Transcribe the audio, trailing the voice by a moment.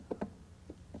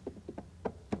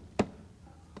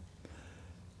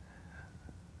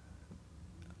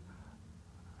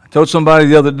Told somebody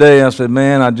the other day, I said,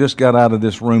 man, I just got out of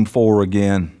this room 4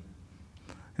 again,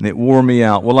 and it wore me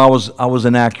out. Well, I was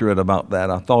inaccurate about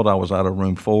that. I thought I was out of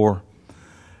room 4.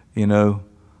 You know,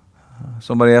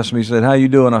 somebody asked me, said, how you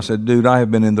doing? I said, dude, I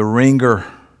have been in the ringer.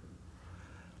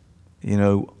 You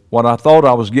know, what I thought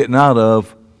I was getting out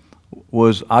of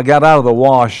was I got out of the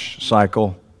wash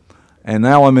cycle, and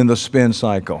now I'm in the spin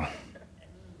cycle.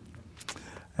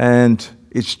 And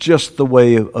it's just the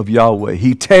way of Yahweh.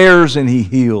 He tears and He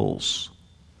heals.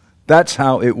 That's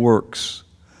how it works.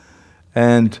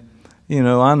 And, you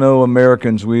know, I know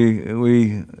Americans,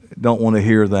 we don't want to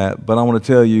hear that, but I want to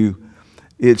tell you,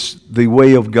 it's the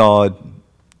way of God.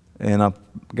 And I've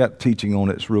got teaching on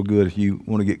it. It's real good if you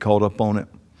want to get caught up on it.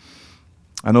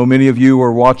 I know many of you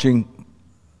are watching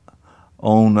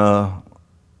on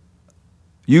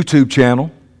YouTube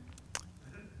channel.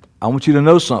 I want you to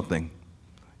know something.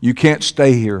 You can't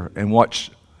stay here and watch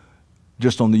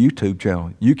just on the YouTube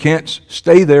channel. You can't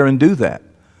stay there and do that.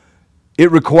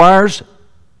 It requires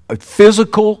a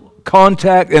physical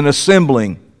contact and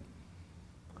assembling.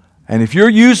 And if you're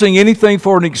using anything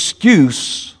for an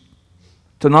excuse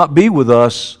to not be with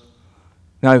us,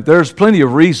 now there's plenty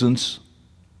of reasons.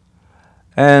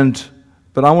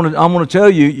 But I want to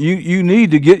tell you, you need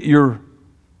to get your,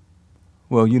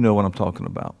 well, you know what I'm talking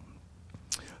about.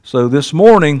 So this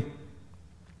morning,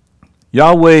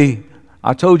 Yahweh,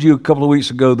 I told you a couple of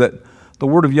weeks ago that the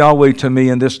word of Yahweh to me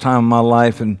in this time of my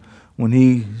life, and when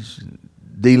He's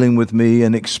dealing with me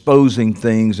and exposing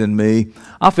things in me,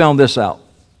 I found this out.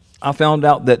 I found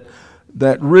out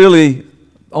that really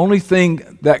only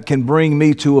thing that can bring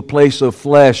me to a place of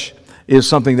flesh is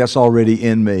something that's already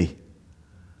in me.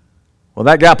 Well,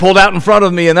 that guy pulled out in front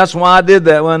of me, and that's why I did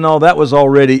that. Well, no, that was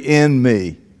already in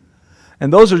me.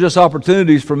 And those are just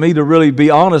opportunities for me to really be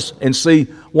honest and see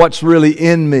what's really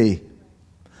in me.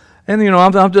 And, you know,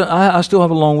 I still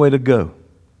have a long way to go.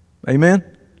 Amen?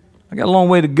 I got a long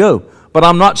way to go. But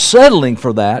I'm not settling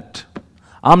for that.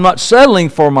 I'm not settling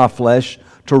for my flesh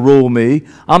to rule me.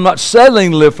 I'm not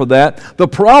settling to live for that. The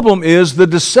problem is the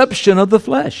deception of the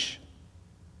flesh.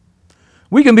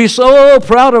 We can be so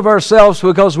proud of ourselves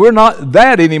because we're not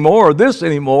that anymore or this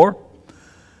anymore.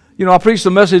 You know, I preached a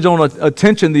message on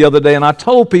attention the other day, and I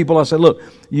told people, I said, look,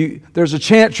 there's a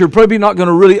chance you're probably not going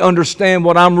to really understand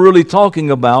what I'm really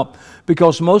talking about,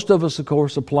 because most of us, of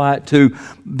course, apply it to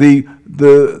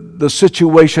the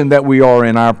situation that we are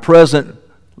in, our present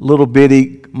little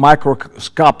bitty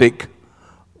microscopic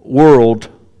world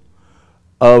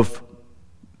of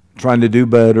trying to do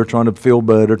better, trying to feel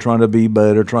better, trying to be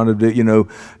better, trying to do, you know.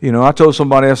 I told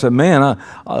somebody, I said, man,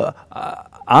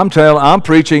 I'm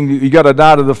preaching you got to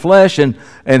die to the flesh and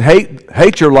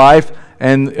hate your life,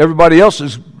 and everybody else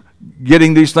is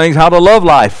getting these things, how to love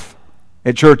life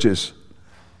at churches.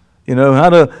 You know,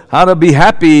 how to be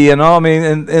happy and all. I mean,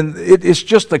 and it's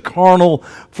just the carnal,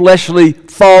 fleshly,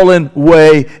 fallen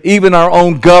way. Even our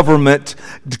own government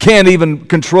can't even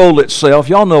control itself.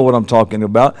 Y'all know what I'm talking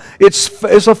about. It's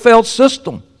a failed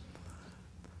system.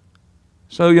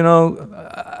 So, you know,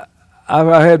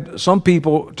 I had some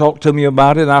people talk to me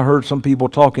about it, and I heard some people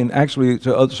talking actually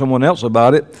to someone else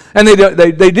about it, and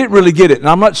they didn't really get it. And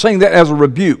I'm not saying that as a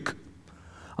rebuke.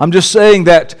 I'm just saying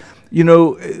that, you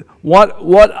know, what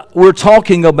we're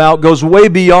talking about goes way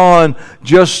beyond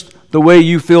just the way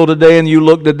you feel today and you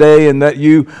look today, and that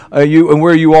you and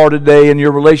where you are today and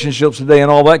your relationships today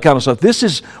and all that kind of stuff. This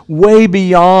is way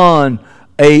beyond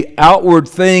a outward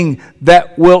thing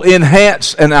that will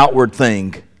enhance an outward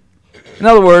thing. In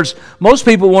other words, most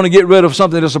people want to get rid of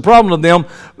something that's a problem to them,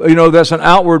 you know, that's an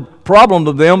outward problem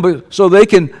to them, but so they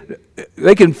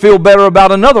can feel better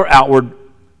about another outward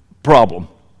problem.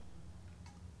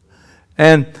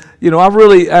 And, you know, I've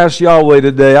really asked Yahweh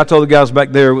today. I told the guys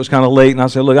back there, it was kind of late, and I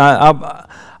said, look,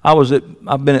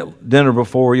 I've been at dinner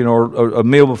before, you know, or a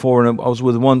meal before, and I was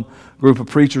with one group of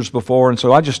preachers before, and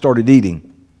so I just started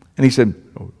eating. And he said,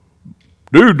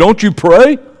 dude, don't you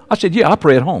pray? I said, yeah, I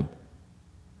pray at home.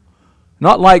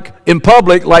 Not like in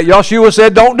public, like Yahshua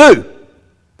said, don't do.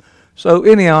 So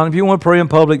anyhow, if you want to pray in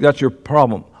public, that's your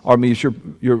problem. Or I mean, it's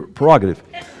your prerogative.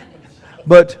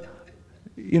 But,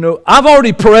 you know, I've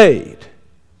already prayed.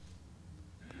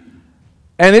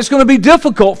 And it's going to be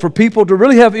difficult for people to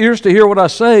really have ears to hear what I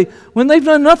say when they've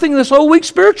done nothing this whole week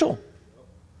spiritual.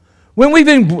 When we've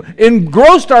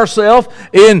engrossed ourselves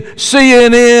in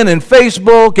CNN and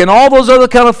Facebook and all those other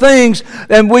kind of things,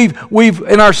 and we've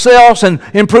in ourselves and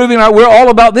improving we're all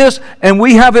about this, and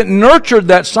we haven't nurtured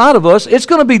that side of us, it's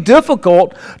going to be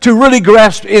difficult to really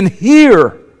grasp and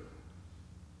hear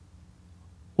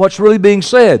what's really being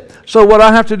said. So what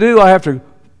I have to do, I have to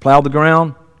plow the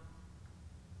ground,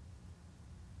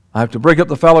 I have to break up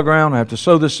the fallow ground. I have to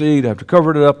sow the seed. I have to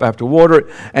cover it up. I have to water it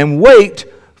and wait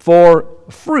for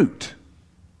fruit.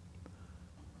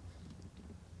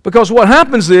 Because what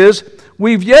happens is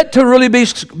we've yet to really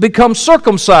become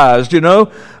circumcised,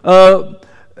 Of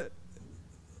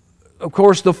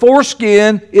course, the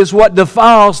foreskin is what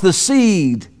defiles the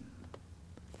seed.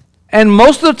 And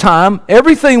most of the time,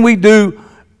 everything we do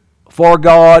for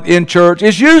God in church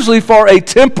is usually for a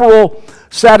temporal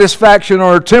satisfaction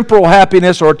or a temporal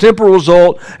happiness or a temporal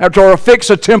result or to fix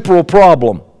a temporal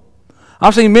problem.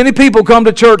 I've seen many people come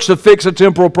to church to fix a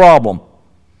temporal problem.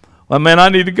 Well, man, I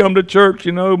need to come to church.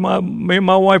 Me and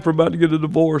my wife are about to get a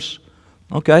divorce.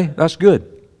 Okay, that's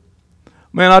good.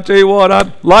 Man, I tell you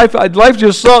what, life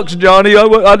just sucks, Johnny.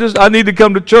 I need to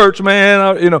come to church,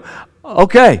 man.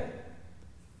 Okay.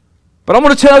 But I'm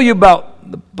going to tell you about,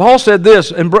 Paul said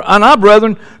this, and I,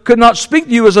 brethren, could not speak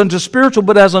to you as unto spiritual,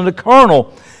 but as unto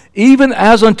carnal, even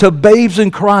as unto babes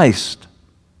in Christ.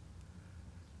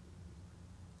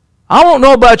 I don't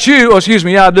know about you,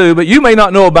 I do, but you may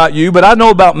not know about you, but I know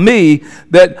about me,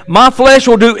 that my flesh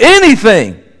will do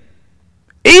anything,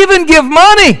 even give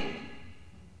money,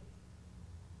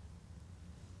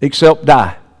 except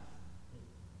die.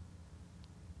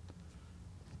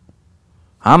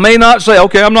 I may not say,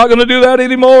 okay, I'm not going to do that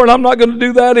anymore, and I'm not going to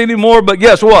do that anymore, but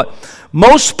guess what?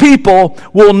 Most people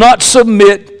will not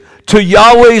submit to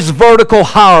Yahweh's vertical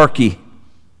hierarchy.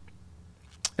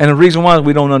 And the reason why is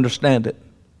we don't understand it.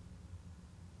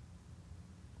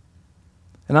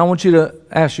 And I want you to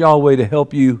ask Yahweh to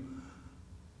help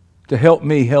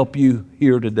me help you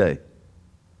here today.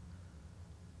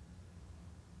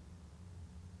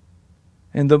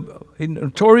 And the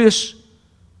notorious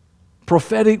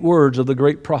prophetic words of the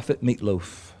great prophet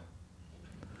Meatloaf.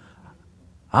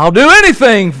 I'll do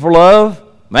anything for love.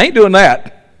 I ain't doing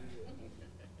that.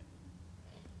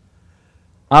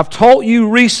 I've taught you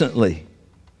recently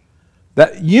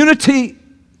that unity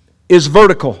is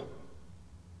vertical.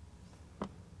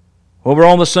 Well, we're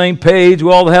on the same page.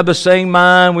 We all have the same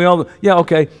mind.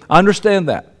 Okay, I understand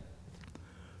that.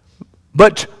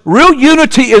 But real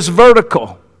unity is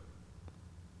vertical.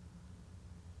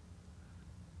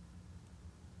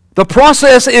 The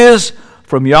process is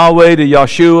from Yahweh to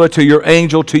Yeshua to your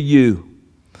angel to you.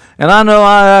 And I know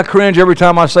I cringe every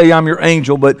time I say I'm your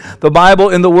angel, but the Bible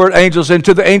in the word angels, and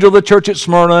to the angel of the church at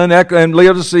Smyrna and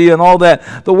Laodicea and all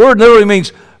that, the word literally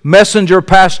means messenger,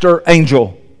 pastor,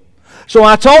 angel. So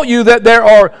I taught you that there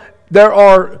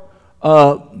are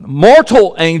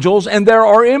mortal angels and there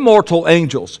are immortal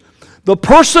angels. The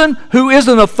person who is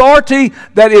an authority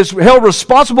that is held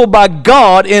responsible by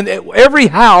God in every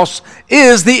house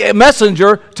is the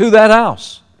messenger to that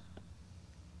house.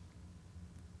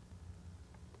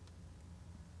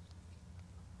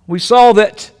 We saw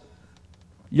that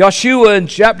Yeshua in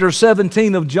chapter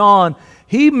 17 of John,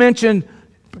 he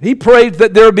prayed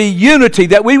that there be unity,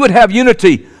 that we would have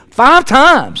unity 5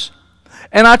 times.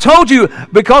 And I told you,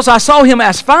 because I saw him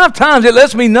ask 5 times, it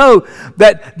lets me know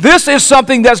that this is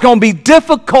something that's going to be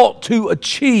difficult to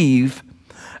achieve.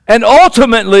 And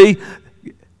ultimately,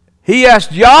 he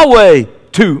asked Yahweh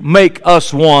to make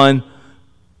us one,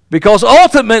 because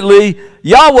ultimately,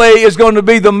 Yahweh is going to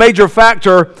be the major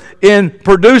factor in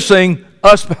producing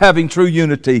us having true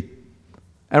unity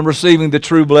and receiving the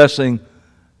true blessing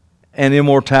and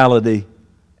immortality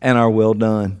and our well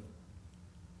done.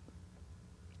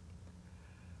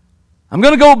 I'm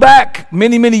going to go back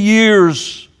many, many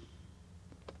years,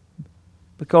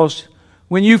 because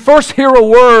when you first hear a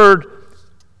word,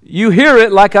 you hear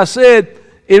it, like I said,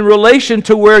 in relation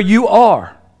to where you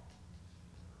are.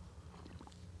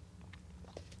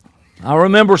 I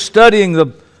remember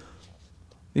studying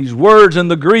these words in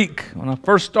the Greek when I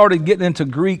first started getting into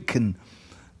Greek, and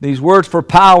these words for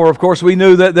power. Of course, we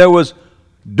knew that there was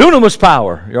dunamis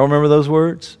power. Y'all remember those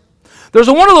words? There's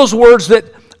one of those words that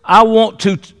I want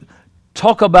to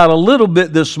talk about a little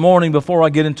bit this morning before I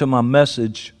get into my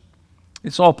message.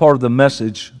 It's all part of the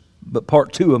message, but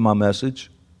part 2 of my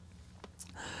message.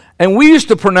 And we used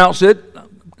to pronounce it,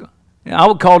 I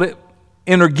would call it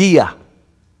energia.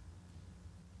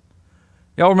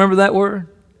 Y'all remember that word?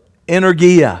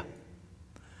 Energia.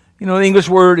 You know, the English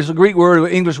word is a Greek word.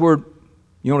 The English word,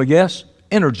 you want to guess?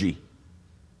 Energy.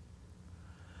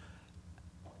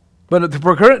 But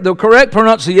the correct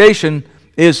pronunciation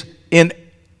is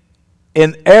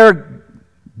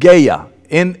energeia.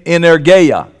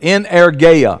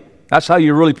 That's how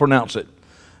you really pronounce it.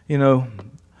 You know,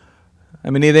 I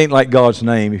mean, it ain't like God's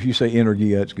name. If you say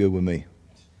energia, it's good with me.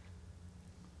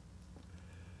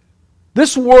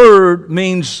 This word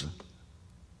means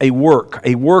a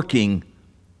working.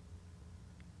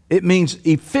 It means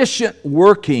efficient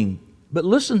working But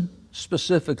listen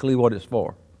specifically what it's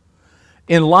for.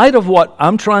 In light of what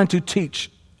I'm trying to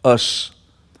teach us,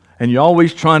 and you're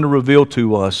always trying to reveal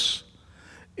to us,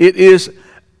 it is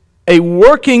a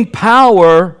working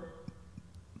power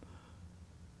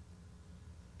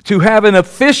to have an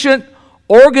efficient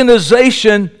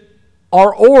organization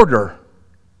or order.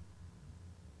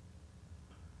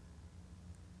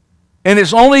 And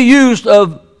it's only used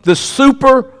of the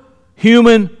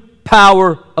superhuman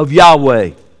power of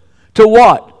Yahweh. To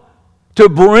what? To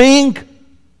bring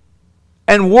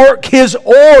and work His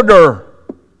order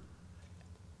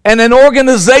and an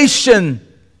organization,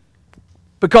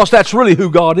 because that's really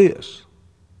who God is.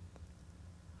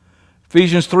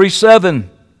 Ephesians 3:7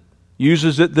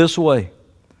 uses it this way: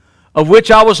 of which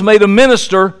I was made a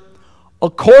minister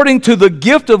according to the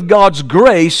gift of God's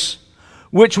grace,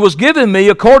 which was given me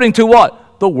according to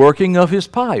what? The working of His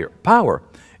power.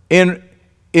 In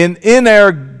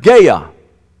energeia.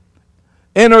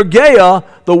 Energeia,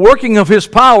 the working of His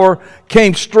power,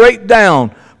 came straight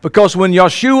down. Because when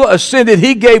Yeshua ascended,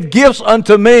 He gave gifts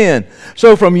unto men.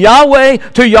 So from Yahweh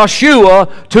to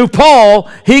Yeshua to Paul,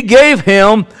 He gave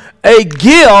him a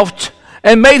gift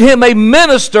and made him a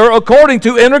minister according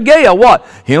to energeia. What?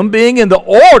 Him being in the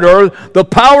order, the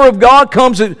power of God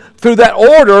comes through that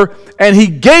order, and He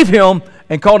gave him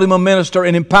and called him a minister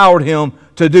and empowered him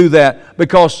to do that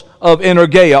because of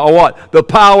energeia, or what? The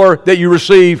power that you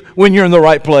receive when you're in the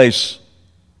right place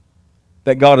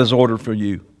that God has ordered for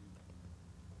you.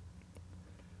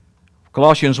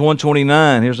 Colossians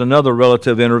 1:29, here's another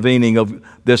relative intervening of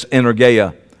this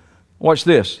energeia. Watch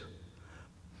this.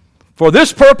 For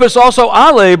this purpose also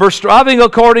I labor, striving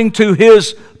according to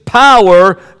His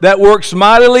power that works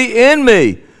mightily in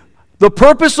me. The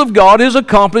purpose of God is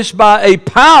accomplished by a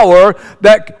power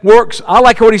that works, I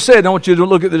like what he said, I want you to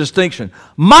look at the distinction,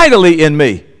 mightily in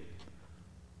me.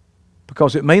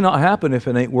 Because it may not happen if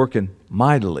it ain't working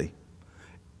mightily.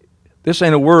 This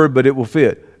ain't a word, but it will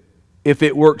fit. If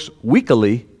it works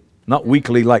weekly, not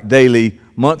weekly like daily,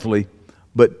 monthly,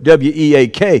 but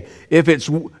W-E-A-K, if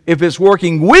it's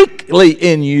working weekly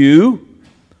in you,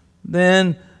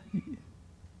 then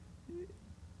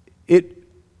it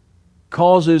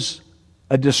causes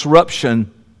a disruption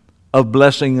of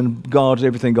blessing and God's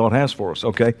everything God has for us,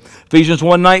 okay? Ephesians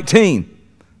 1:19.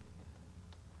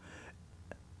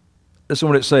 Listen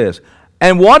what it says.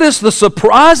 And what is the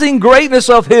surprising greatness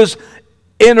of His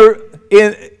energeia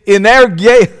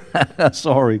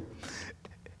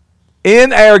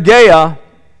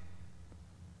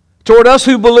toward us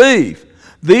who believe.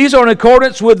 These are in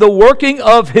accordance with the working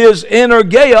of His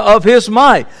energeia, of His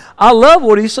might. I love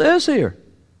what he says here.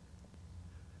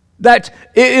 That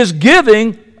it is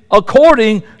giving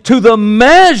according to the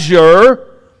measure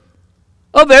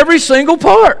of every single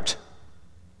part.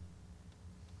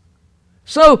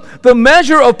 So the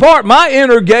measure of part, my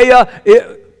energeia,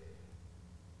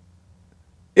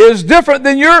 is different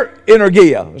than your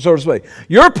energeia, so to speak.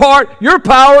 Your part, your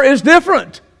power is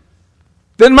different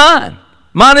than mine.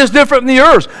 Mine is different than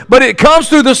yours. But it comes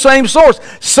through the same source.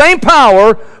 Same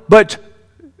power, but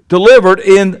delivered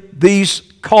in these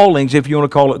callings, if you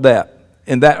want to call it that,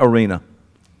 in that arena.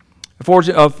 Watch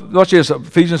this,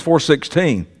 Ephesians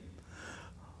 4:16.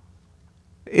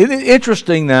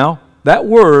 Interesting now, that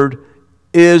word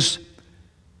is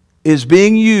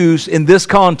being used in this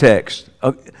context,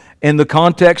 in the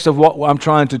context of what I'm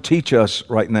trying to teach us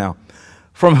right now.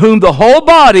 From whom the whole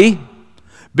body,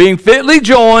 being fitly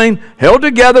joined, held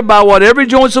together by what every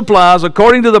joint supplies,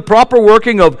 according to the proper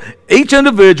working of each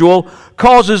individual,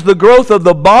 causes the growth of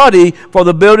the body for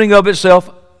the building of itself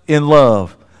in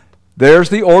love. There's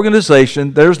the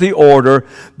organization, there's the order.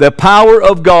 The power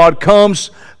of God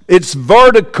comes, it's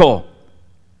vertical.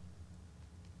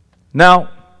 Now,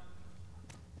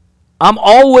 I'm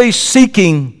always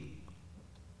seeking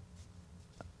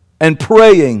and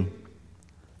praying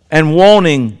and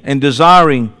wanting and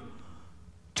desiring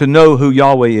to know who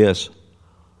Yahweh is.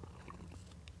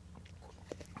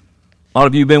 A lot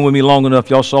of you have been with me long enough.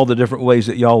 Y'all saw the different ways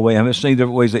that Yahweh, I've seen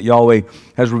different ways that Yahweh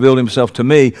has revealed Himself to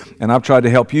me, and I've tried to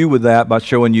help you with that by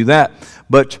showing you that.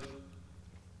 But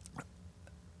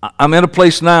I'm at a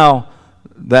place now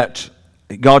that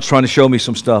God's trying to show me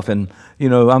some stuff, and you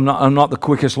know, I'm not the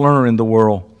quickest learner in the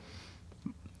world.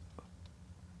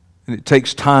 And it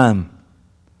takes time.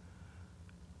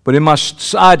 But in my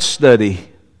side study,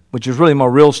 which is really my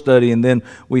real study, and then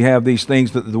we have these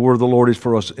things that the Word of the Lord is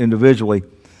for us individually.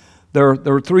 There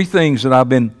are three things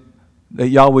that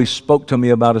Yahweh spoke to me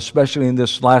about, especially in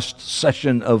this last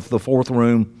session of the fourth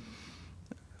room,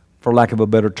 for lack of a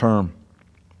better term.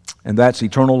 And that's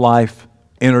eternal life,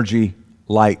 energy,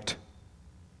 light.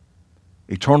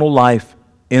 Eternal life,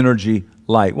 energy,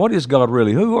 light. What is God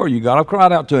really? Who are you, God? I've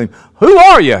cried out to Him. Who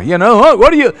are you? You know,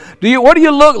 what do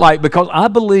you look like? Because I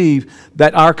believe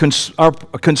that our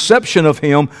conception of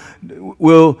Him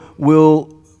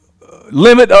will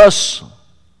limit us,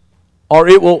 or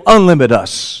it will unlimit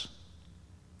us.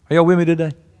 Are y'all with me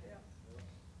today?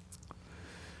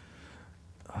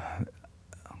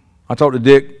 I talked to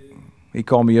Dick. He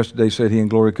called me yesterday, said he and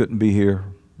Gloria couldn't be here.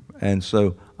 And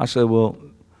so I said, well,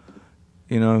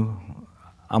 you know,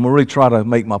 I'm going to really try to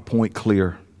make my point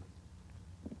clear.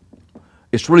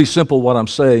 It's really simple what I'm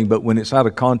saying, but when it's out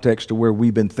of context to where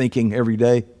we've been thinking every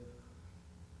day,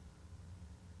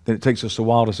 then it takes us a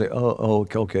while to say, oh,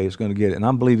 okay, it's going to get it. And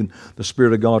I'm believing the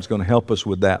Spirit of God's going to help us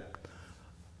with that.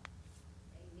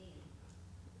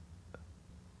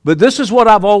 But this is what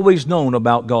I've always known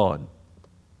about God.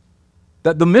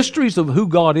 That the mysteries of who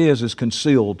God is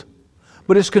concealed.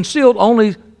 But it's concealed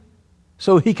only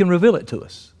so He can reveal it to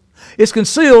us. It's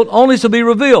concealed only to be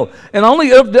revealed. And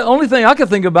the only thing I can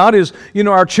think about is, you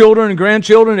know, our children and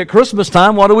grandchildren at Christmas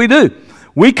time, what do?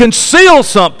 We conceal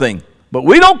something, but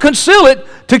we don't conceal it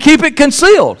to keep it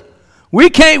concealed.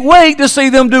 We can't wait to see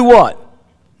them do what?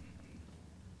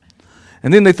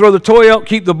 And then they throw the toy out,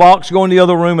 keep the box, go in the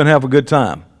other room and have a good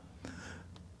time.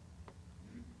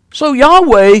 So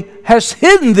Yahweh has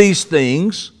hidden these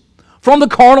things from the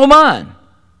carnal mind.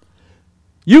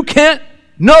 You can't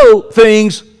know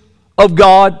things of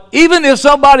God, even if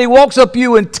somebody walks up to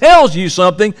you and tells you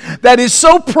something that is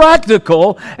so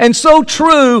practical and so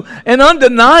true and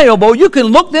undeniable, you can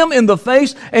look them in the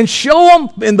face and show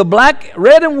them in the black,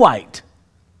 red, and white,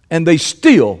 and they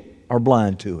still are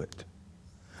blind to it.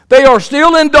 They are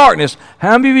still in darkness.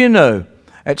 How many of you know,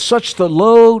 at such the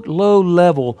low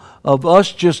level of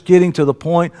us just getting to the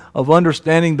point of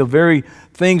understanding the very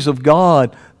things of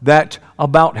God that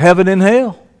about heaven and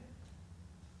hell?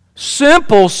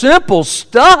 Simple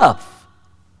stuff.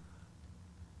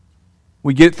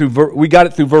 We got it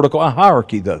through vertical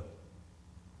hierarchy, though.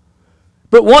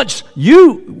 But once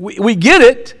we get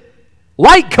it,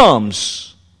 light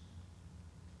comes.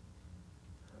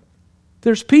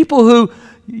 There's people who,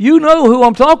 you know who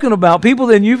I'm talking about, people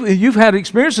that you've had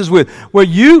experiences with, where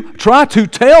you try to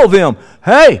tell them,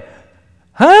 hey,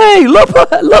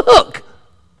 look,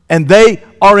 and they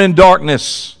are in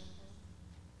darkness.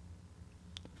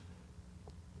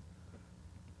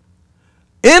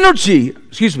 Immortality,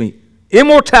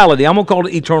 I'm going to call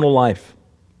it eternal life.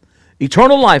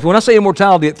 Eternal life, when I say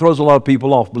immortality, it throws a lot of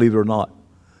people off, believe it or not.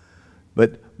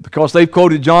 But because they've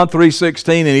quoted John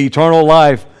 3:16 and eternal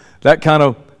life, that kind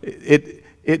of,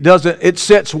 it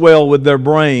sets well with their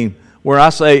brain. Where I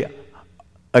say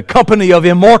a company of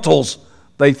immortals,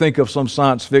 they think of some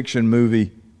science fiction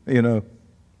movie, you know.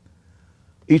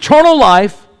 Eternal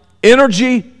life,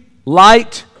 energy,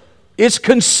 light, it's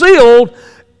concealed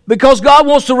because God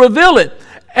wants to reveal it.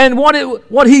 And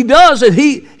what He does is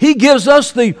He gives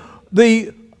us the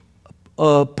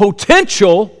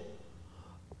potential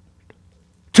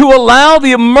to allow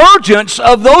the emergence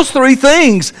of those three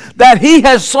things that He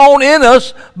has sown in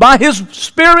us by His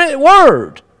Spirit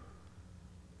Word.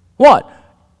 What?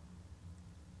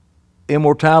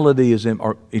 Immortality is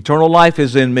or eternal life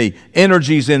is in me.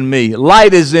 Energy is in me.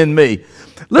 Light is in me.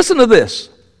 Listen to this.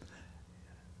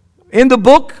 In the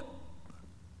book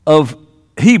of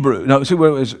Hebrew,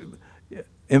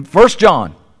 in 1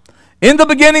 John, in the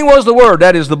beginning was the Word,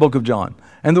 that is the book of John,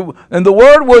 and the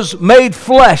Word was made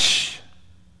flesh.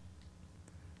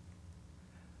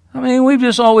 I mean, we've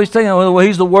just always taken, well,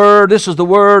 He's the Word, this is the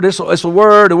Word, it's the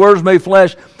Word, the Word's made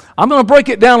flesh. I'm going to break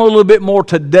it down a little bit more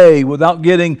today without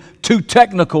getting too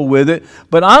technical with it,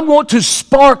 but I'm going to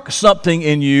spark something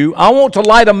in you. I want to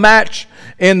light a match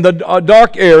in the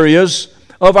dark areas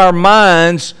of our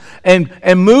minds and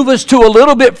move us to a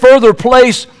little bit further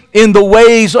place in the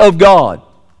ways of God.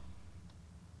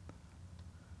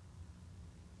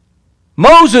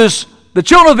 Moses, the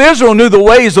children of Israel knew the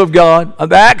ways of God,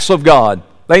 the acts of God.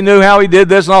 They knew how He did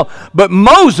this and all. But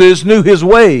Moses knew His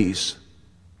ways.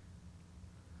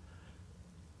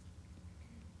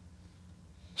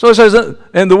 So it says,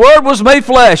 and the Word was made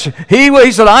flesh.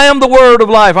 He said, I am the Word of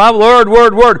life. I'm Word.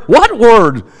 What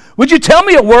word? Would you tell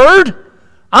me a word?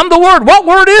 I'm the Word. What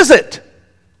word is it?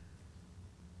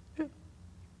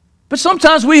 But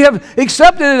sometimes we have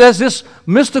accepted it as this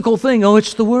mystical thing. Oh,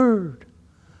 it's the Word.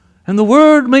 And the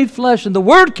Word made flesh, and the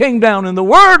Word came down, and the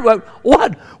Word,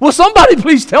 what? Will somebody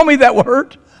please tell me that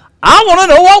word? I want to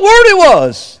know what word it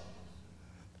was.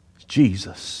 It's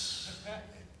Jesus.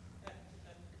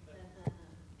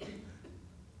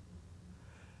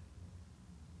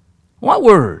 What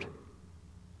word?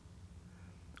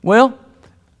 Well,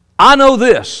 I know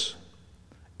this.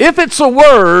 if it's a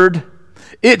word,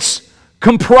 it's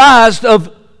comprised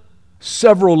of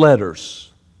several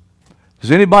letters.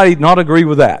 Does anybody not agree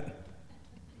with that?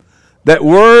 That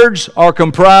words are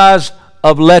comprised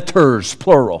of letters,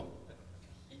 plural.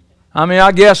 I mean,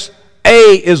 I guess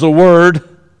A is a word.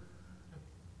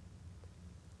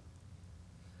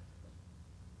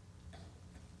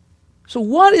 So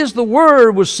what is the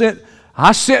word was sent?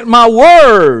 I sent my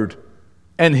word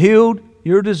and healed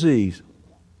your disease.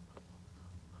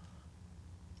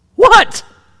 What?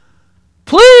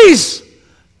 Please.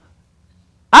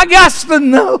 I got to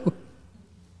know.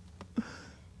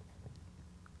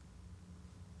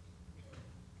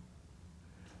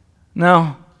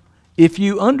 Now, if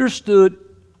you understood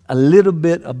a little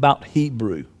bit about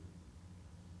Hebrew,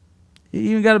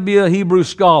 you got to be a Hebrew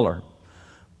scholar,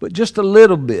 but just a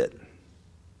little bit.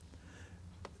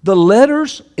 The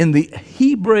letters in the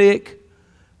Hebraic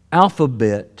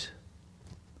alphabet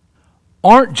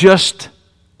aren't just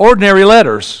ordinary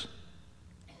letters.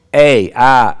 A,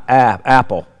 I,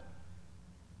 apple.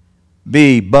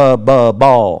 B,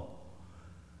 ball.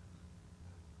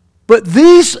 But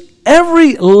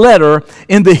every letter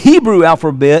in the Hebrew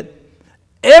alphabet,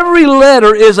 every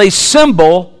letter is a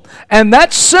symbol, and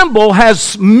that symbol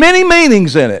has many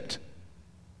meanings in it.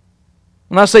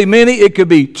 When I say many, it could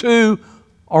be two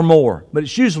or more, but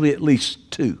it's usually at least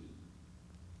two.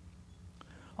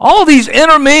 All these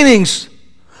inner meanings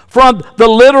from the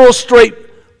literal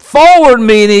straightforward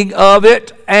meaning of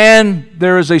it, and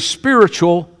there is a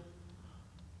spiritual,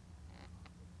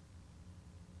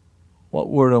 what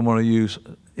word I want to use?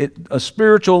 A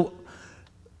spiritual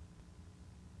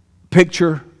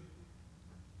picture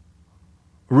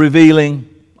revealing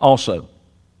also.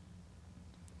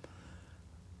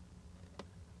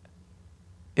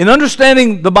 In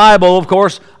understanding the Bible, of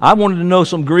course, I wanted to know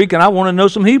some Greek and I wanted to know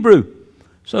some Hebrew.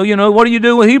 So, what do you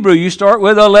do with Hebrew? You start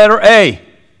with a letter A.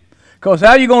 Because how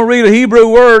are you going to read a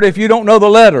Hebrew word if you don't know the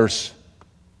letters?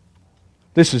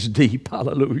 This is deep.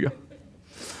 Hallelujah.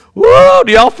 Whoa,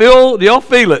 do y'all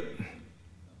feel it?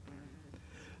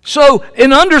 So,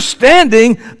 in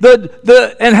understanding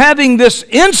and having this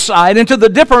insight into the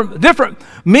different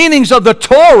meanings of the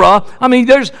Torah, I mean,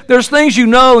 there's things you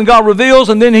know and God reveals,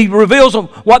 and then He reveals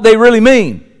what they really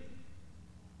mean.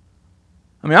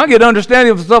 I mean, I get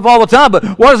understanding of stuff all the time, but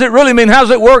what does it really mean? How does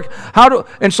it work?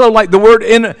 And so, like the word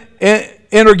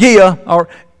energia, or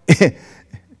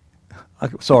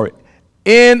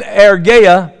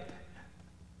energeia,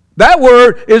 that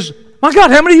word is, my God,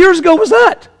 how many years ago was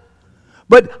that?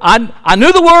 But I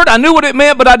knew the word, I knew what it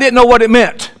meant, but I didn't know what it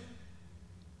meant.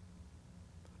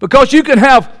 Because you can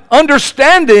have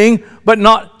understanding,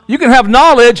 you can have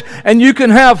knowledge, and you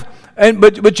can have,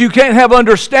 but you can't have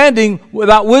understanding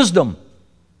without wisdom.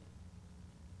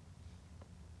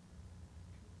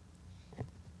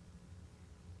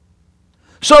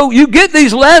 So you get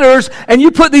these letters, and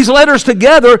you put these letters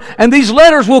together, and these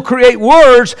letters will create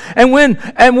words. And when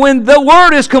the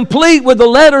word is complete with the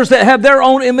letters that have their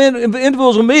own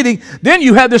individual meaning, then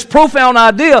you have this profound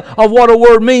idea of what a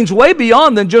word means, way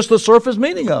beyond than just the surface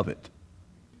meaning of it.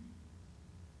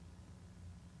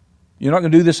 You're not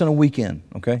going to do this in a weekend,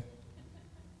 okay?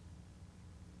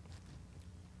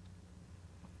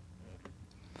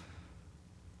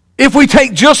 If we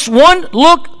take just one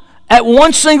look at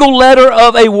one single letter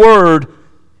of a word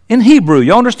in Hebrew.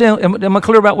 You understand? Am I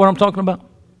clear about what I'm talking about?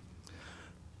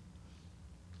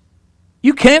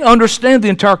 You can't understand the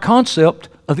entire concept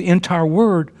of the entire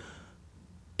word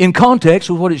in context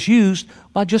with what it's used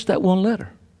by just that one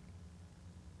letter.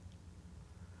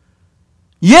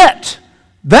 Yet,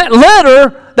 that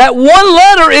one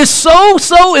letter is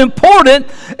so important,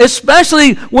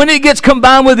 especially when it gets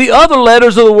combined with the other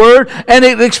letters of the word, and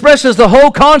it expresses the whole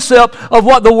concept of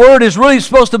what the word is really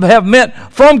supposed to have meant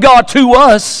from God to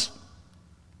us.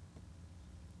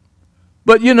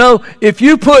 But if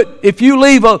you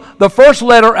leave the first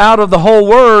letter out of the whole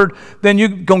word, then you're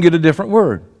going to get a different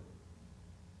word.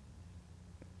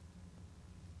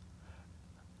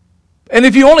 And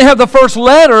if you only have the first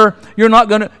letter, you're never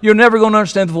going to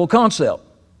understand the full concept.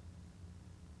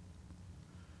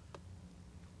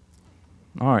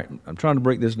 All right, I'm trying to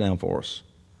break this down for us.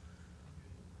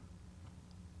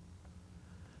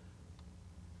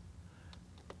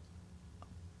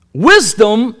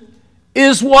 Wisdom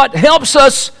is what helps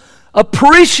us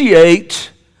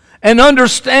appreciate and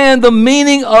understand the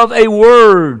meaning of a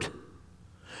word.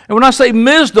 And when I say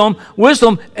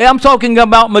wisdom, I'm talking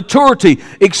about maturity,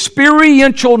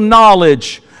 experiential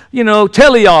knowledge.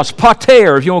 Teleos,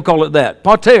 pater, if you want to call it that,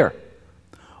 pater.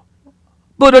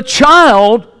 But a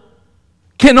child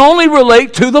can only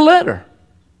relate to the letter.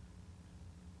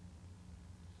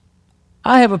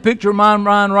 I have a picture of mine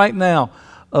right now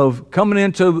of coming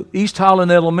into East Highland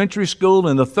Elementary School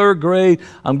in the 3rd grade.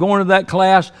 I'm going to that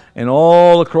class, and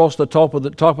all across the top of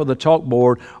the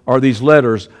chalkboard are these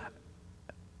letters.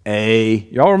 A.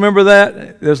 Y'all remember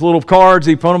that? There's little cards,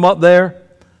 he put them up there.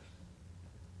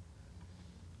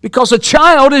 Because a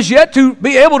child is yet to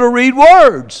be able to read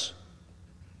words.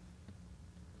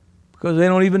 Because they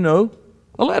don't even know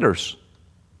the letters.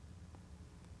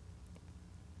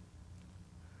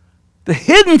 The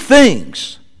hidden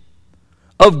things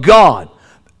of God,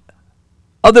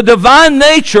 of the divine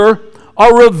nature,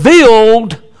 are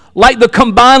revealed like the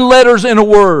combined letters in a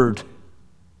word.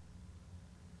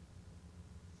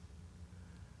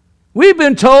 We've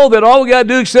been told that all we got to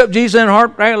do is accept Jesus in our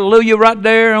heart, hallelujah, right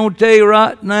there. I'm going to tell you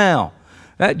right now,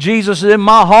 that Jesus is in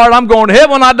my heart. I'm going to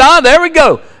heaven when I die. There we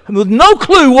go. With no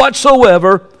clue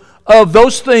whatsoever of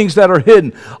those things that are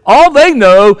hidden. All they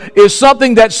know is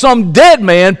something that some dead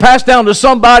man passed down to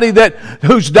somebody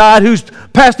who's died, who's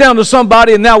passed down to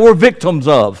somebody, and now we're victims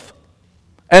of.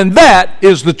 And that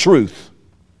is the truth.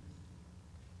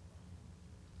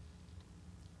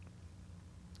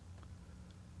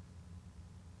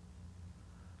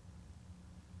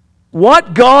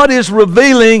 What God is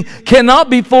revealing cannot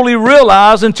be fully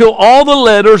realized until all the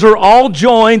letters are all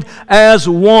joined as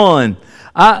one.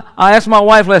 I asked my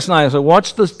wife last night, I said,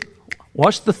 watch the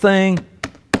thing,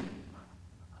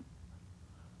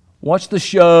 watch the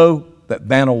show that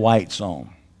Vanna White's on.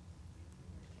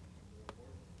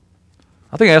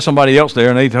 I think I asked somebody else there,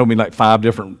 and they told me like 5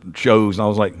 different shows, and I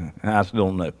was like, I still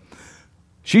don't know.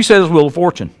 She says Wheel of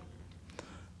Fortune.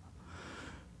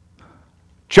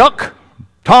 Chuck,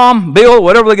 Tom, Bill,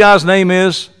 whatever the guy's name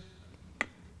is,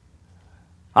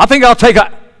 I think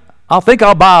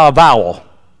I'll buy a vowel.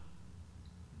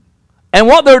 And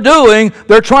what they're doing,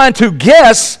 they're trying to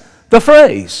guess the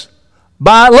phrase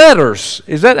by letters.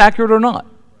 Is that accurate or not?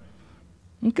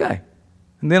 Okay.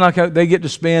 And then they get to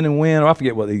spin and win, or I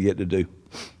forget what they get to do.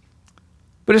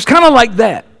 But it's kind of like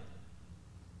that.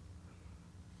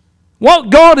 What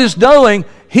God is doing,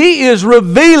 He is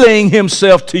revealing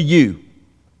Himself to you.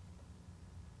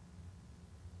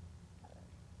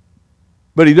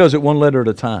 But He does it one letter at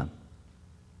a time.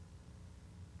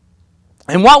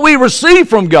 And what we receive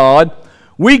from God,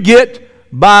 we get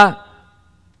by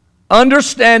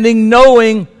understanding,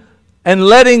 knowing, and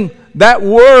letting that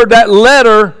word, that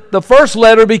letter, the first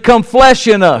letter, become flesh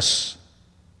in us.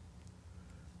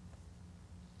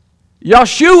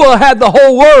 Yeshua had the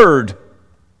whole word,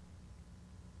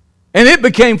 and it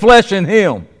became flesh in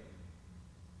Him.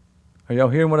 Are y'all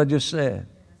hearing what I just said?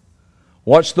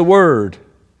 What's the word?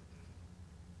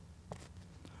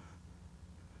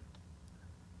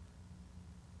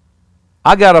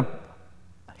 I got a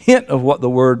hint of what the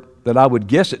word that I would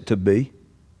guess it to be.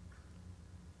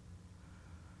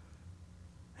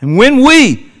 And when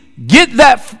we get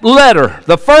that letter,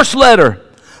 the first letter,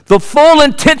 the full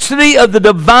intensity of the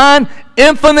divine,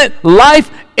 infinite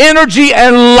life, energy,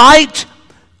 and light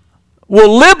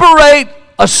will liberate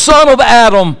a son of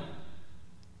Adam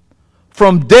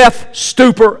from death,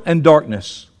 stupor, and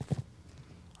darkness.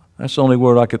 That's the only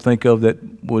word I could think of that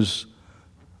was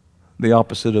the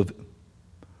opposite of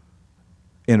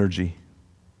energy.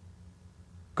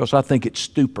 Because I think it's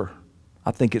stupor.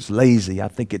 I think it's lazy. I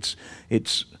think it's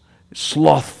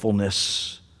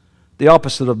slothfulness. The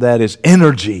opposite of that is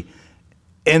energy.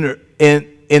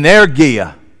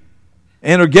 Energia.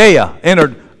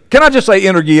 Can I just say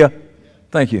energia?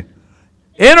 Thank you.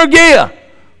 Energia.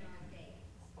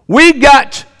 We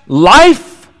got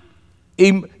life,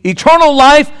 eternal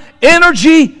life,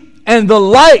 energy, and the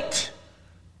light.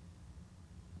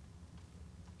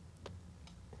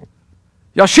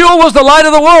 Yeshua was the light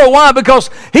of the world. Why? Because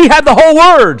He had the whole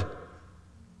Word.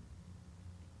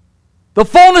 The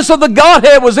fullness of the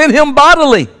Godhead was in Him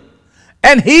bodily.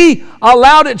 And He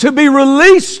allowed it to be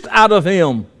released out of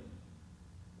Him.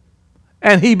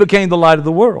 And He became the light of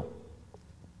the world.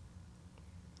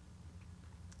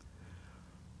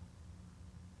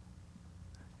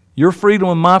 Your freedom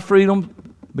and my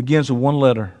freedom begins with one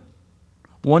letter.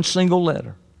 One single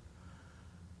letter.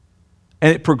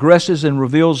 And it progresses and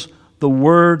reveals the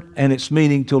word and its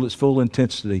meaning till its full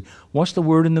intensity. What's the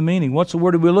word and the meaning? What's the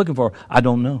word that we're looking for? I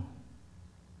don't know.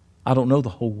 I don't know the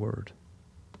whole word.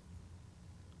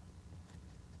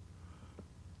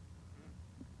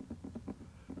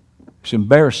 It's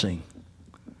embarrassing.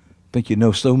 Think you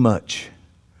know so much.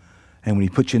 And when He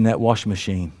puts you in that washing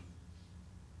machine,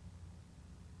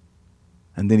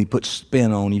 and then He puts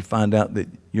spin on, you find out that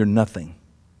you're nothing.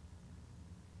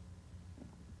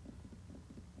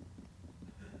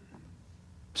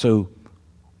 So,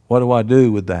 what do I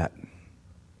do with that?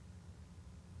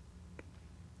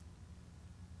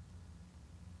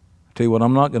 Tell you what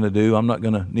I'm not going to do. I'm not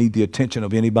going to need the attention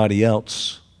of anybody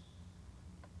else.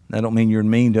 That don't mean you're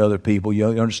mean to other people. You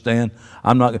understand?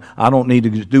 I don't need to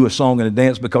do a song and a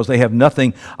dance because they have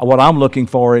nothing. What I'm looking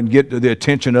for and get the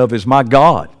attention of is my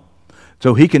God.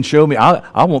 So He can show me.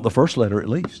 I want the first letter at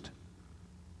least.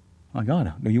 My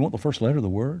God, do you want the first letter of the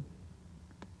Word?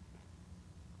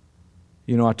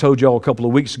 You know, I told y'all a couple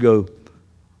of weeks ago,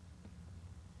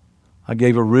 I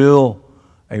gave a real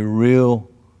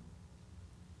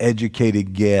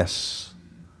educated guess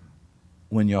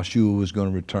when Yeshua was going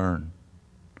to return.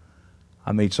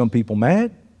 I made some people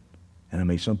mad, and I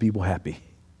made some people happy.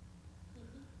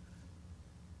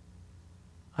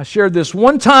 I shared this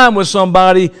one time with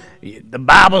somebody. The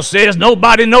Bible says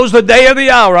nobody knows the day or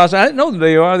the hour. I said, I didn't know the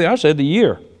day or the hour. I said the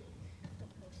year.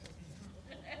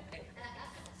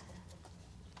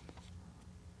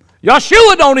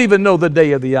 Yeshua don't even know the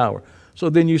day or the hour.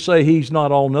 So then you say He's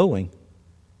not all-knowing.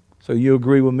 So you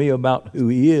agree with me about who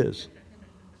He is.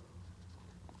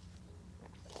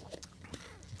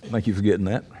 Thank you for getting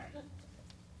that.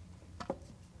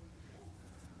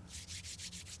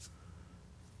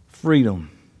 Freedom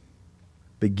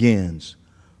begins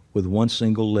with one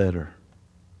single letter.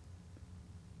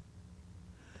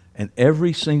 And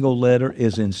every single letter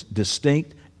is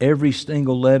distinct. Every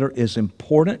single letter is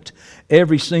important.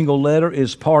 Every single letter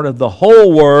is part of the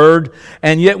whole word.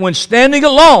 And yet when standing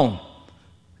alone,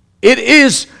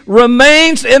 it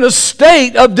remains in a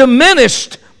state of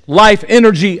diminished life,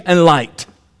 energy, and light.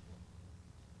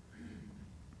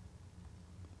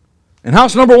 In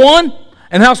house number 1,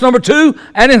 in house number 2,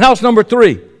 and in house number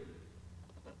 3.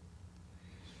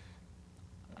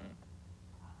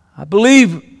 I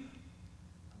believe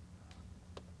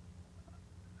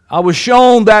I was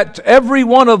shown that every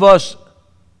one of us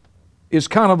is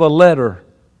kind of a letter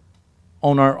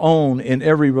on our own in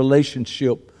every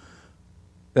relationship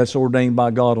that's ordained by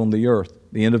God on the earth.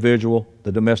 The individual,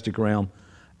 the domestic realm,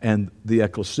 and the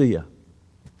ecclesia.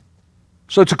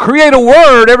 So to create a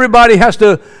word, everybody has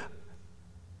to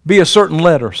be a certain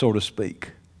letter, so to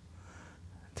speak.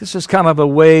 This is kind of a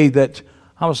way that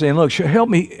I was saying, look, help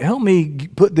me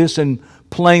put this in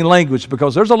plain language,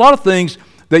 because there's a lot of things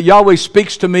that Yahweh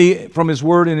speaks to me from His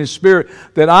Word and His Spirit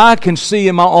that I can see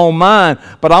in my own mind,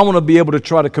 but I want to be able to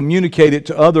try to communicate it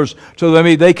to others so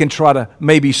that they can try to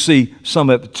maybe see some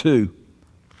of it too.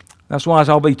 That's why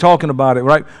I'll be talking about it,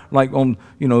 right? Like on,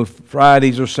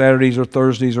 Fridays or Saturdays or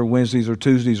Thursdays or Wednesdays or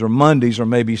Tuesdays or Mondays or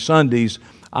maybe Sundays,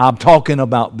 I'm talking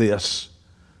about this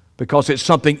because it's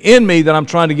something in me that I'm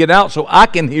trying to get out so I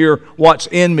can hear what's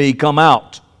in me come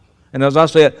out. And as I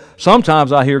said,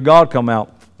 sometimes I hear God come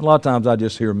out. A lot of times I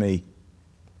just hear me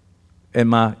and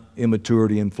my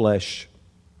immaturity in flesh.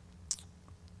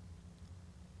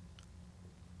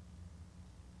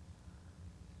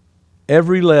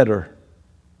 Every letter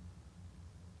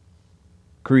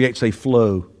creates a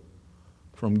flow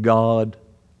from God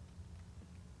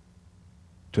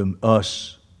to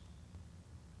us.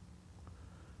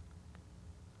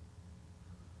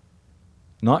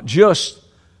 Not just,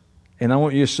 and I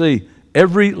want you to see,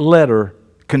 every letter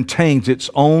contains its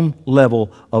own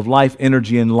level of life,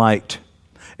 energy, and light.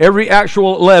 Every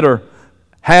actual letter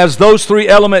has those three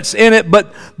elements in it,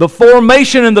 but the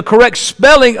formation and the correct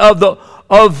spelling of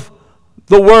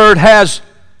the word has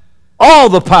all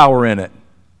the power in it.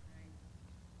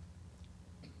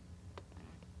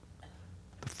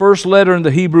 The first letter in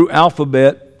the Hebrew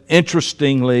alphabet,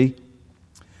 interestingly,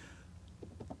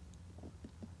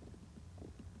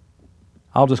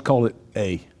 I'll just call it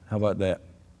A. How about that?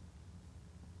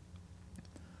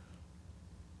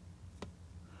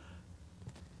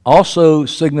 Also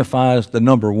signifies the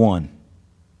number 1.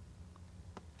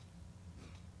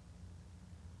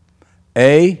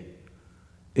 A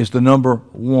is the number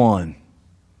 1.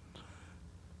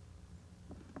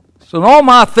 So in all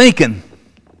my thinking,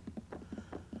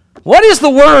 what is the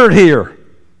word here?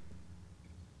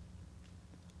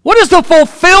 What is the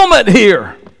fulfillment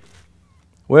here?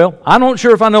 Well, I'm not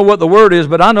sure if I know what the word is,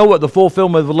 but I know what the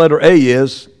fulfillment of the letter A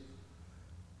is.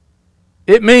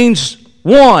 It means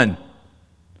 1.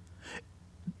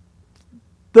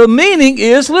 The meaning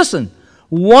is, listen,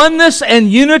 oneness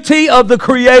and unity of the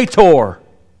Creator.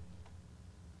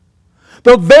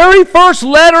 The very first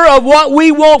letter of what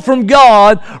we want from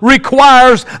God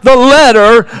requires the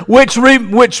letter which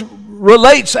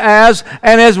relates as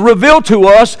and has revealed to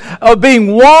us of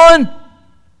being one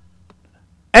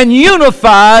and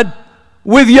unified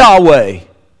with Yahweh.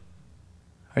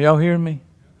 Are y'all hearing me?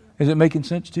 Is it making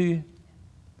sense to you?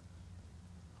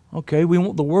 Okay, we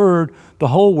want the word, the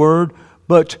whole word,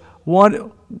 but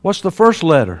what's the first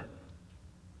letter?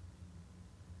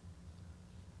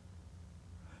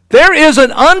 There is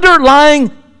an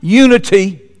underlying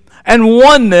unity and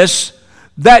oneness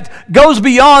that goes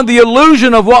beyond the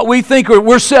illusion of what we think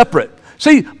we're separate.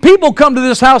 See, people come to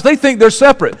this house, they think they're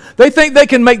separate. They think they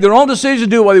can make their own decisions,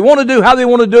 do what they want to do, how they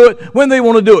want to do it, when they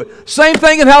want to do it. Same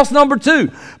thing in house number 2.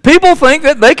 People think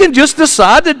that they can just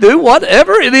decide to do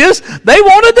whatever it is they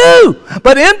want to do.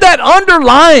 But in that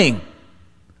underlying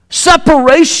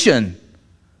separation,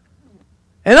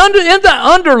 and in that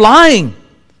underlying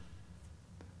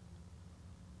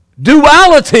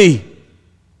duality,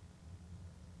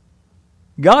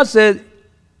 God said,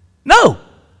 no.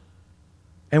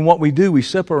 And what we do, we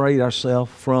separate ourselves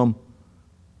from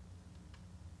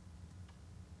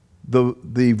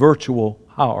the virtual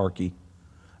hierarchy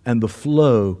and the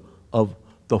flow of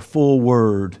the full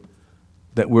word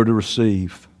that we're to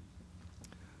receive.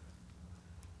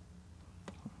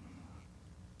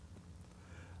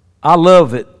 I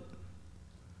love it.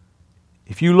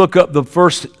 If you look up the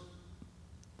first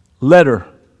letter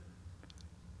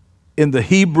in the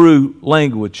Hebrew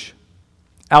language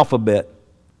alphabet,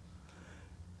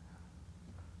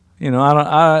 you know,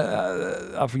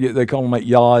 I forget, they call them like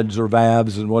yods or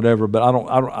vavs and whatever, but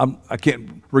I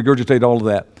can't regurgitate all of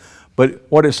that. But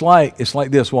what it's like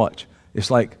this. Watch,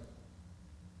 it's like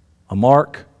a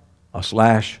mark, a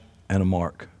slash, and a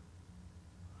mark.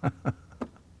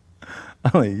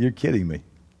 I mean, you're kidding me.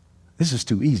 This is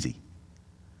too easy.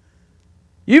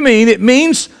 You mean it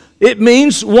means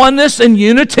oneness and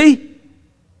unity?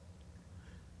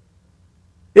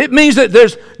 It means that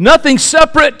there's nothing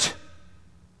separate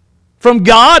from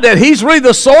God, that He's really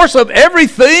the source of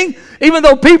everything, even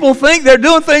though people think they're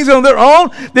doing things on their own.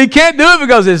 They can't do it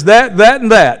because it's that,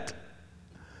 and that.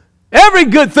 Every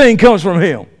good thing comes from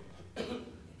Him.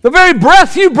 The very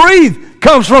breath you breathe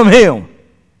comes from Him.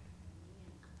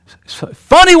 It's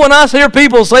funny when I hear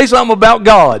people say something about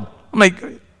God. I'm like,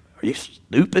 are you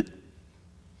stupid?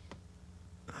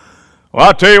 Well,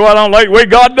 I'll tell you what I don't like the way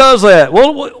God does that.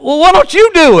 Well, why don't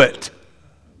you do it?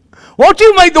 Won't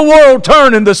you make the world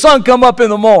turn and the sun come up in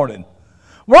the morning?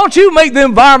 Won't you make the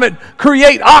environment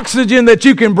create oxygen that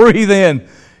you can breathe in?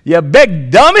 You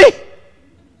big dummy.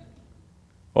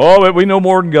 Oh, but we know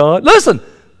more than God. Listen,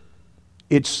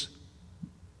 it's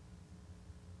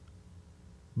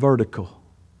vertical.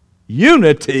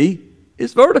 Unity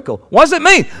is vertical. What does it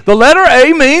mean? The letter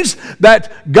A means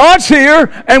that God's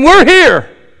here and we're here.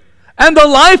 And the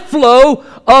life flow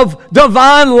of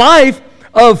divine life,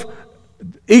 of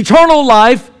eternal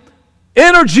life,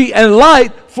 energy and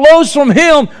light flows from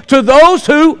Him to those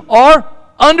who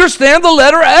understand the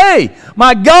letter A.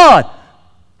 My God,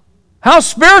 how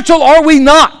spiritual are we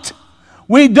not?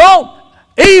 We don't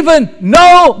even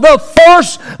know the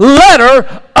first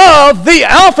letter of the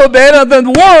alphabet of the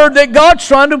word that God's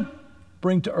trying to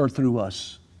bring to earth through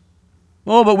us.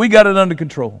 Oh, but we got it under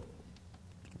control.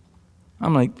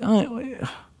 I'm like,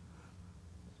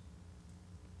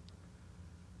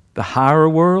 the higher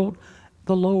world,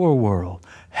 the lower world,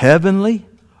 heavenly,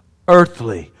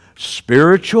 earthly,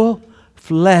 spiritual,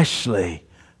 fleshly,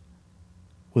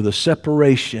 with a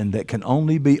separation that can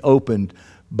only be opened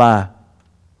by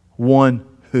one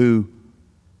who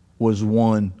was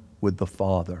one with the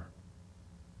Father.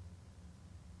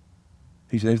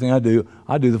 He said, everything I do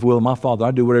the will of my Father.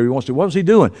 I do whatever He wants to. What was He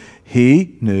doing?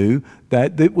 He knew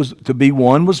that it was to be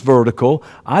one was vertical.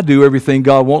 I do everything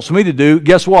God wants me to do.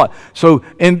 Guess what? So,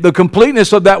 in the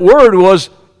completeness of that word was,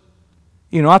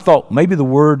 I thought maybe the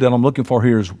word that I'm looking for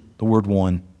here is the word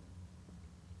one.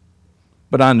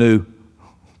 But I knew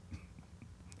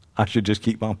I should just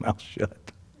keep my mouth shut.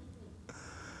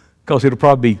 Because it'll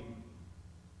probably be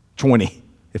 20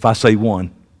 if I say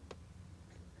one.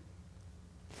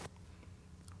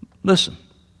 Listen.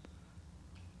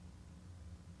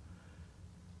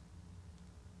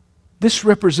 This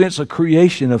represents a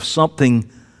creation of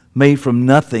something made from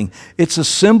nothing. It's a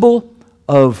symbol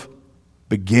of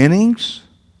beginnings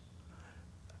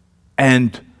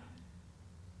and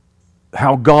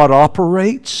how God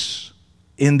operates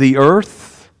in the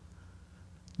earth,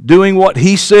 doing what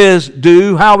He says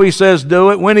do, how He says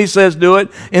do it, when He says do it,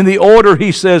 in the order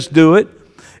He says do it.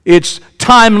 It's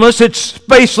timeless, it's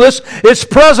spaceless, it's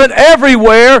present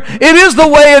everywhere. It is the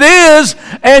way it is,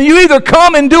 and you either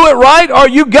come and do it right or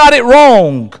you got it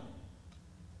wrong.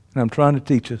 And I'm trying to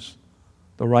teach us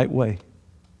the right way.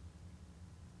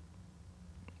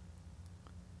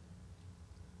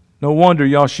 No wonder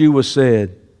Yahshua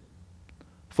said,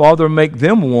 Father, make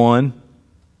them one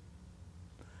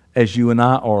as you and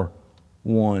I are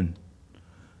one.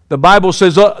 The Bible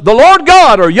says the Lord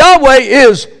God, or Yahweh,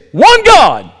 is one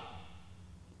God.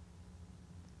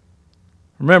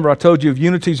 Remember, I told you if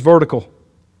unity is vertical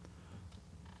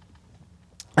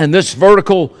And this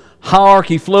vertical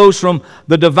hierarchy flows from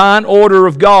the divine order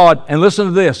of God. And listen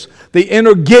to this, the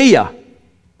energeia.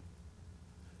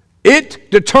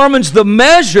 It determines the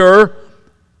measure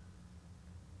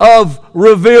of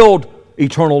revealed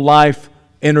eternal life,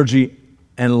 energy,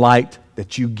 and light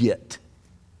that you get.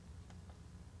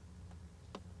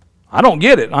 I don't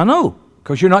get it, I know,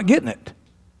 because you're not getting it.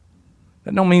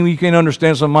 That don't mean you can't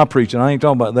understand some of my preaching. I ain't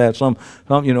talking about that.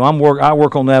 I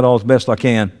work on that all as best I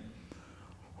can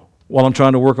while I'm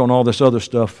trying to work on all this other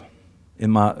stuff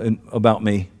about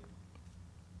me.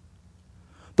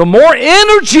 The more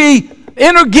energeia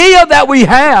that we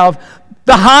have,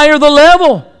 the higher the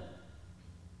level.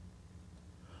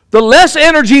 The less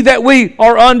energy that we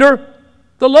are under,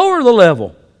 the lower the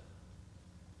level.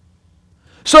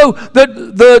 So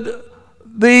the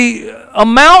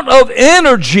amount of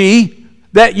energy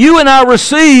that you and I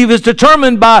receive is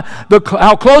determined by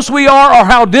how close we are or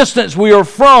how distant we are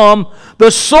from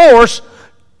the source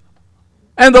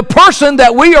and the person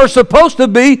that we are supposed to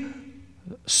be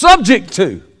subject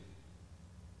to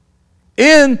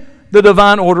in the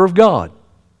divine order of God.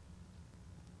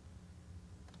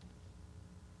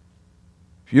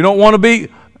 If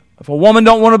a woman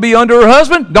don't want to be under her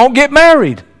husband, don't get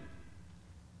married.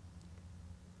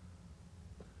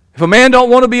 If a man don't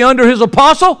want to be under his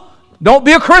apostle, don't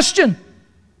be a Christian.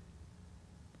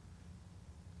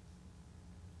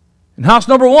 And house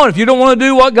number one, if you don't want to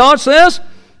do what God says,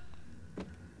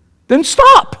 then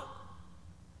stop.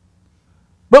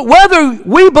 But whether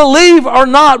we believe or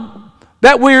not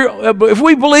if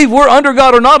we believe we're under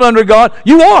God or not under God,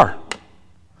 you are.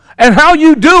 And how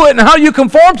you do it and how you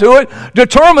conform to it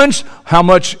determines how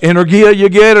much energia you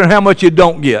get and how much you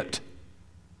don't get.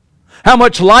 How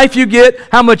much life you get,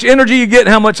 how much energy you get, and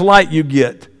how much light you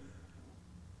get.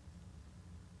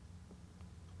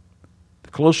 The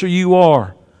closer you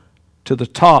are to the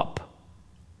top,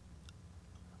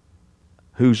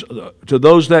 to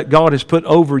those that God has put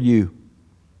over you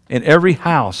in every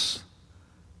house,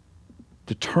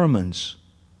 determines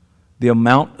the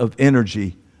amount of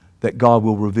energy that God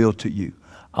will reveal to you.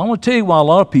 I want to tell you why a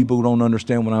lot of people don't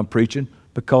understand what I'm preaching,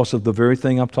 because of the very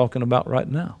thing I'm talking about right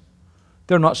now.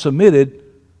 They're not submitted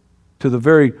to the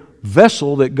very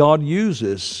vessel that God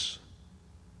uses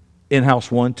in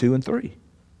house 1, 2, and 3.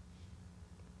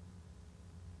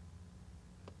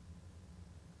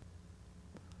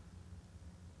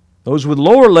 Those with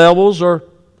lower levels are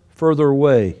further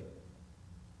away,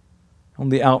 on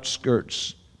the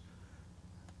outskirts.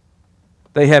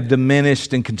 They have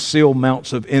diminished and concealed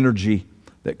amounts of energy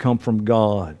that come from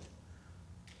God.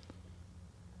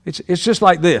 It's just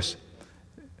like this.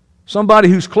 Somebody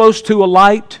who's close to a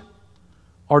light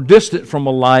or distant from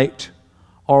a light,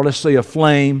 or let's say a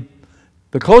flame,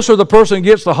 the closer the person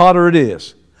gets, the hotter it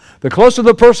is. The closer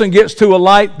the person gets to a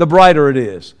light, the brighter it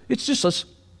is. It's just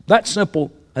that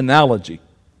simple analogy.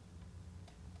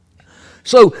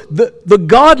 So the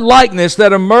God-likeness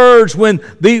that emerges when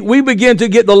we begin to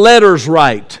get the letters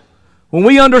right, when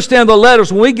we understand the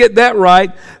letters, when we get that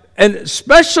right, and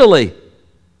especially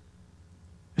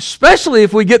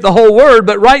if we get the whole word,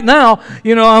 but right now,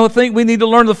 I would think we need to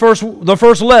learn the first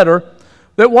letter,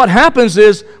 that what happens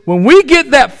is when we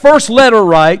get that first letter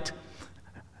right,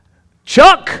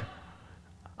 Chuck,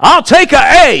 I'll take an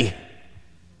A.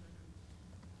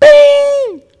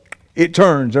 Bing! It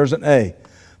turns, there's an A.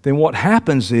 Then what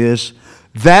happens is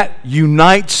that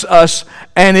unites us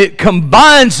and it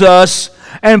combines us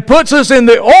and puts us in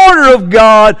the order of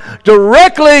God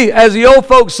directly, as the old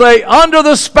folks say, under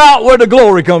the spout where the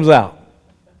glory comes out.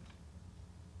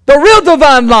 The real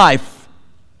divine life.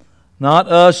 Not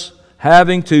us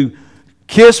having to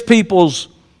kiss people's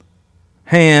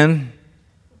hand,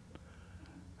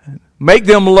 make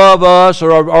them love us,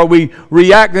 or we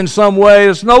react in some way.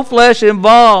 There's no flesh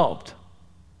involved.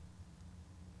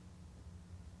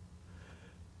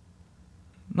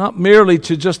 Not merely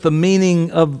to just the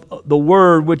meaning of the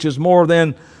word, which is more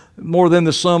than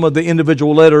the sum of the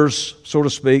individual letters, so to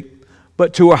speak,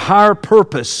 but to a higher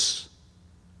purpose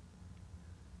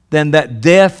than that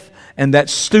death and that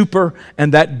stupor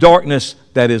and that darkness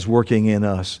that is working in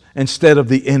us, instead of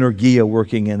the energia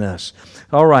working in us.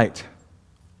 All right.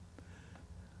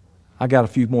 I got a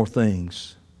few more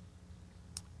things.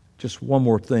 Just one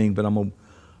more thing, but I'm going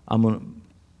to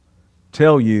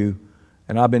tell you.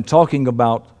 And I've been talking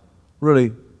about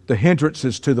really the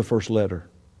hindrances to the first letter.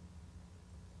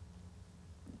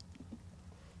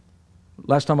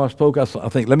 Last time I spoke, I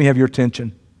think, let me have your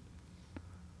attention.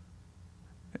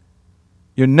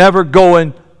 You're never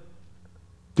going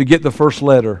to get the first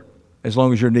letter as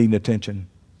long as you're needing attention.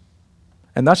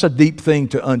 And that's a deep thing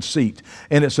to unseat.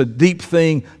 And it's a deep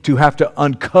thing to have to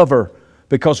uncover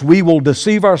because we will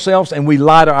deceive ourselves and we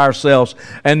lie to ourselves.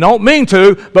 And don't mean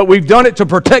to, but we've done it to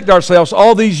protect ourselves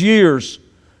all these years.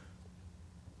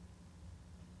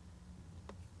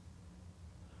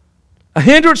 A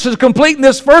hindrance to completing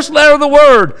this first letter of the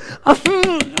Word.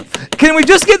 Can we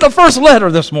just get the first letter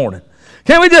this morning?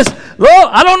 Can we just, well,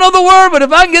 I don't know the Word, but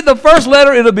if I can get the first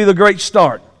letter, it'll be the great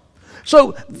start.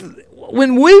 So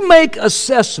when we make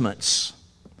assessments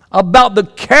about the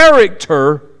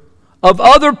character of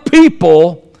other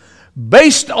people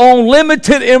based on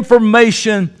limited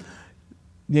information,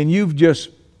 then you've just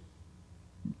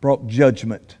brought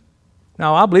judgment.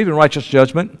 Now, I believe in righteous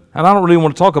judgment, and I don't really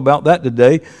want to talk about that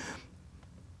today.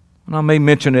 And I may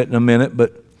mention it in a minute,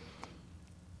 but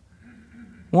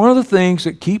one of the things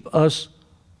that keep us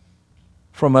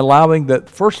from allowing that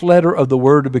first letter of the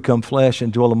Word to become flesh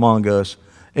and dwell among us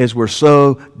is we're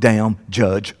so damn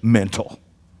judgmental.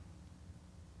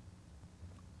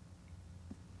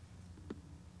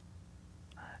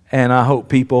 And I hope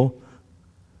people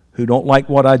who don't like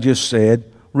what I just said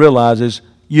realizes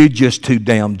you're just too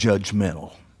damn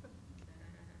judgmental.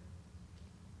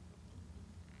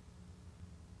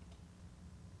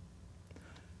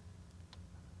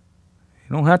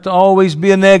 It don't have to always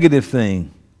be a negative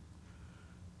thing.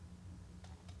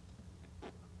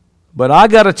 But I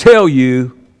got to tell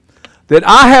you that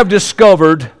I have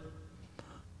discovered,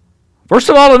 first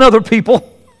of all, in other people,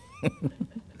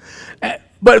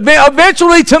 but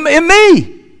eventually in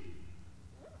me,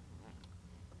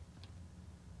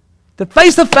 to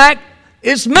face the fact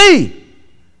it's me.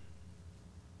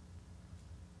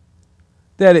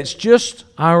 That it's just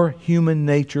our human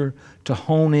nature to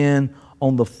hone in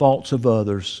on the faults of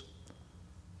others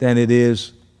than it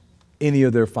is any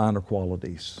of their finer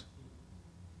qualities.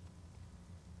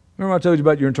 Remember I told you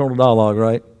about your internal dialogue,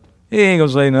 right? He ain't going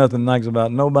to say nothing nice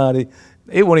about nobody.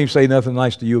 He won't even say nothing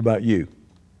nice to you about you.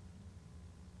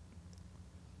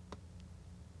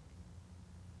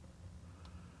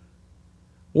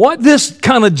 What this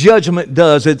kind of judgment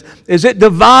does is it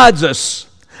divides us,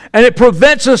 and it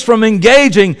prevents us from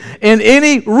engaging in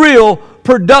any real,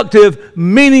 productive,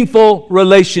 meaningful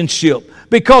relationship.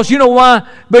 Because you know why?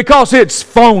 Because it's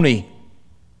phony.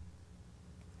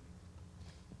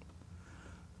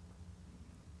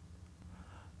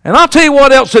 And I'll tell you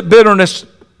what else that bitterness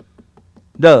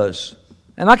does.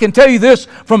 And I can tell you this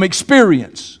from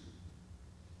experience.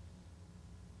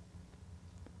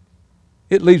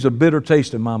 It leaves a bitter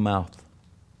taste in my mouth.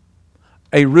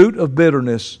 A root of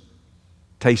bitterness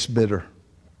tastes bitter.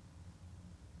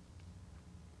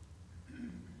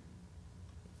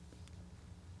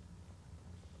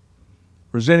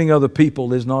 Resenting other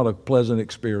people is not a pleasant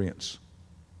experience.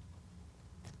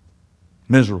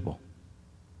 Miserable.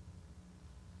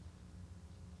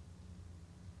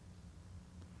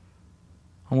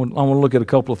 I want to look at a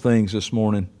couple of things this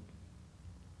morning,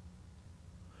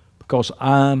 because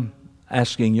I'm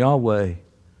asking Yahweh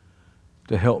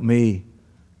to help me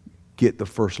get the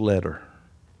first letter.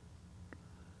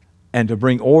 And to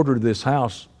bring order to this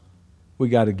house, we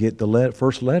got to get the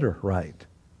first letter right.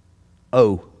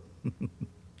 O.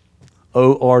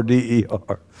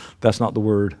 O-R-D-E-R. That's not the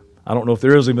word. I don't know if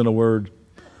there is even a word.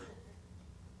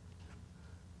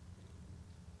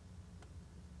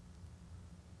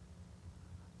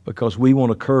 Because we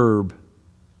want to curb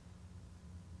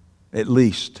at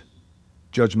least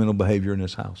judgmental behavior in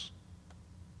this house.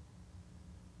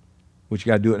 Which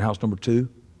you got to do it in house number 2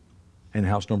 and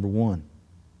house number 1.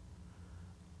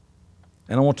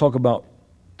 And I want to talk about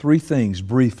 3 things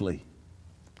briefly.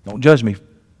 Don't judge me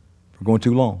for going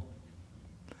too long.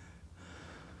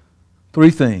 3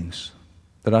 things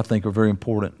that I think are very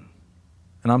important.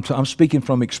 And I'm speaking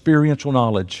from experiential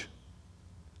knowledge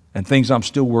and things I'm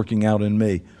still working out in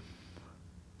me.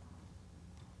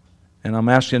 And I'm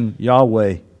asking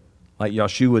Yahweh, like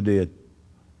Yeshua did,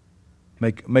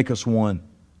 make us one.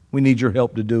 We need your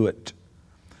help to do it.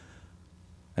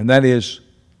 And that is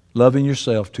loving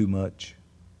yourself too much,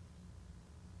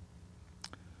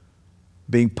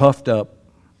 being puffed up,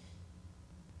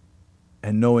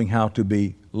 and knowing how to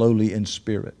be lowly in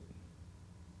spirit.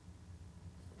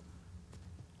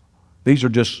 These are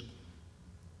just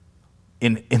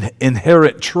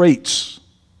inherent traits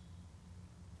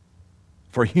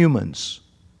for humans.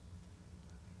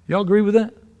 Y'all agree with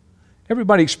that?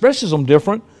 Everybody expresses them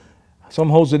different. Some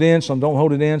holds it in, some don't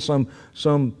hold it in,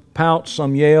 some pout,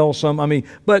 some yell,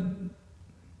 but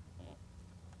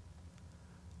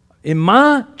in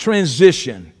my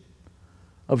transition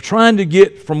of trying to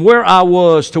get from where I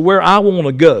was to where I want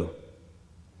to go,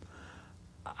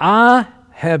 I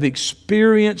have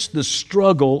experienced the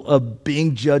struggle of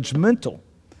being judgmental.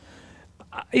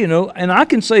 and I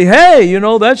can say, hey,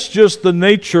 that's just the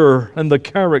nature and the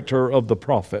character of the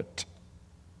prophet.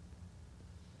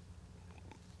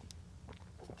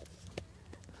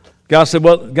 Guy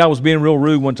was being real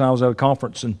rude one time. I was at a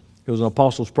conference, and it was an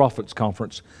Apostles Prophets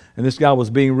conference, and this guy was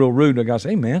being real rude. And the guy said,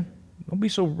 hey, man, don't be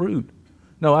so rude.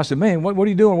 No, I said, man, what are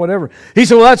you doing, whatever? He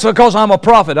said, well, that's because I'm a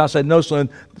prophet. I said, no, son,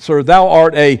 sir, thou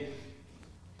art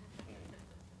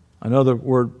another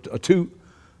word, two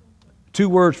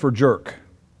words for jerk.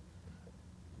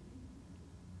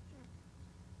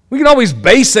 We can always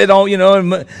base it on,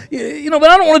 but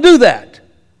I don't want to do that.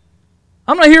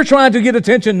 I'm not here trying to get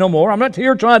attention no more. I'm not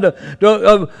here trying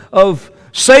to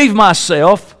save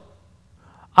myself.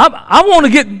 I want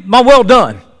to get my well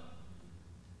done.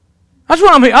 That's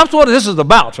what I'm here. That's what this is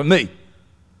about for me.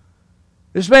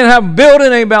 This ain't about a building,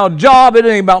 it ain't about a job, it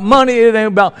ain't about money,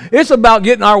 it's about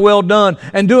getting our well done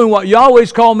and doing what you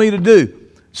always call me to do.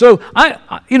 So I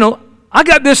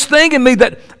got this thing in me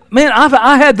that, man,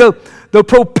 I had the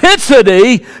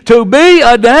propensity to be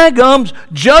a daggum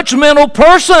judgmental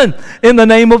person in the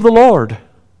name of the Lord.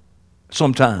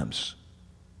 Sometimes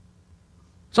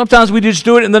we just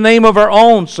do it in the name of our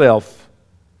own self.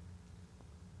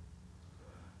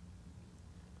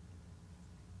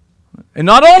 And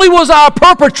not only was I a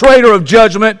perpetrator of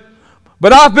judgment,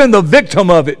 but I've been the victim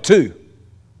of it too.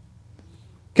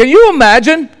 Can you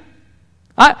imagine?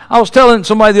 I was telling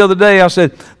somebody the other day, I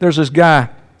said, there's this guy,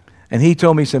 and he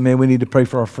told me, he said, man, we need to pray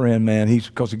for our friend, man,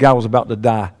 because the guy was about to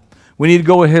die. We need to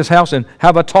go to his house and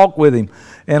have a talk with him.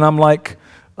 And I'm like,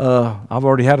 I've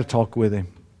already had a talk with him.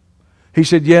 He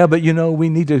said, yeah, but we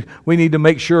need to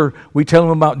make sure we tell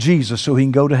him about Jesus so he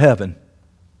can go to heaven.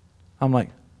 I'm like,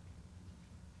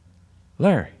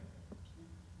 Larry,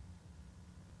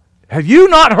 have you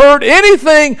not heard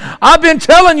anything I've been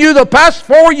telling you the past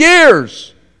 4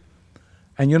 years?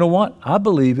 And you know what? I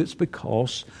believe it's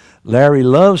because Larry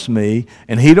loves me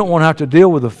and he don't want to have to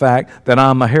deal with the fact that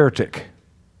I'm a heretic.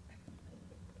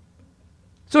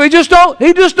 So he just don't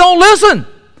listen.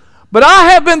 But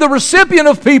I have been the recipient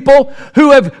of people who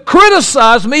have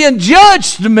criticized me and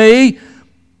judged me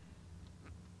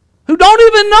who don't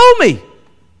even know me.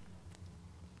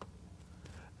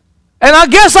 And I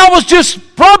guess I was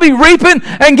just probably reaping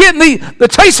and getting the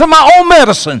taste of my own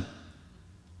medicine.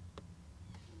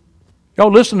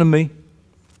 Y'all listen to me.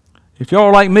 If y'all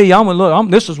are like me,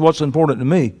 this is what's important to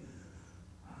me.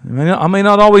 I may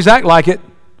not always act like it,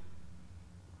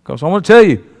 because I want to tell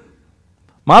you,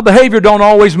 my behavior don't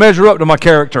always measure up to my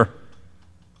character.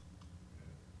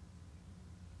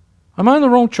 Am I in the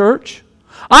wrong church?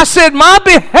 I said my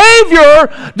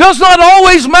behavior does not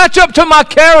always match up to my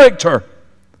character.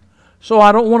 So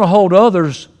I don't want to hold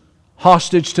others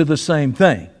hostage to the same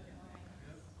thing.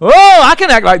 Oh, I can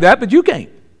act like that, but you can't.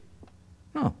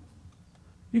 No.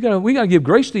 We got to give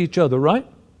grace to each other, right?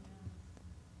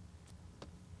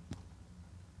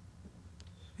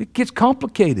 It gets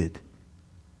complicated.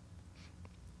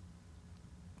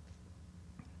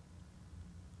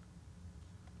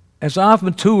 As I've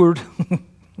matured,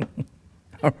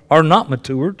 or not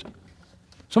matured,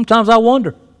 sometimes I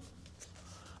wonder.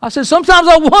 I said, sometimes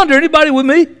I wonder, anybody with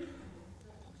me?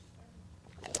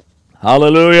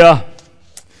 Hallelujah.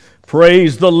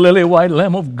 Praise the lily white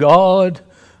Lamb of God.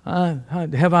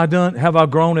 Have I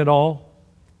grown at all?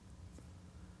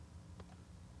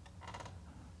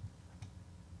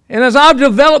 And as I've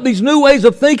developed these new ways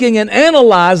of thinking and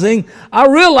analyzing, I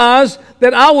realized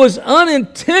that I was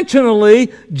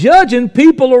unintentionally judging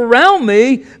people around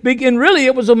me, and really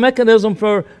it was a mechanism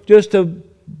for just to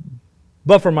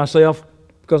buffer myself,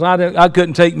 because I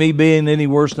couldn't take me being any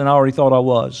worse than I already thought I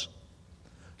was.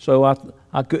 So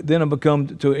I could then have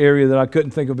become to an area that I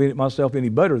couldn't think of myself any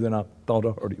better than I thought I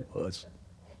already was.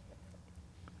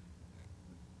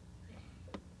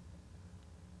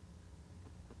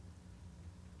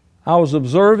 I was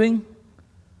observing,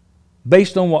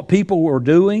 based on what people were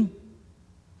doing,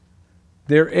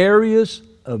 their areas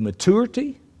of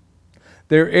maturity,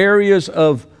 their areas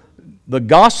of the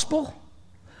gospel,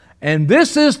 and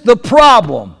this is the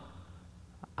problem.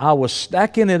 I was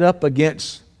stacking it up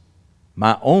against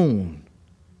my own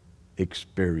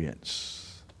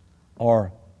experience,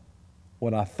 or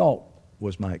what I thought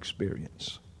was my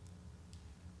experience.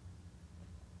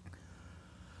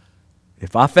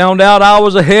 If I found out I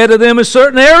was ahead of them in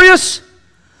certain areas,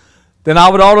 then I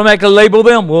would automatically label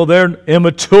them, well, they're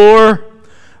immature,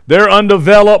 they're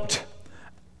undeveloped.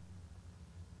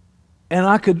 And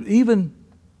I could even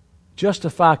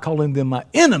justify calling them my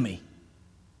enemy.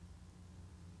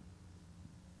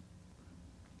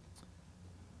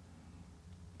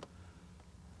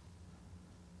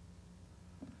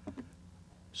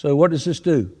 So what does this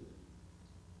do?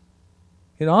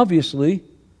 it obviously,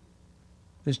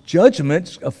 this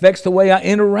judgment affects the way I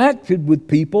interacted with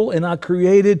people, and I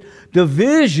created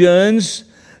divisions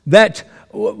that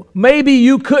maybe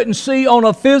you couldn't see on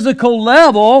a physical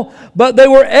level, but they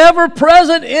were ever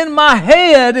present in my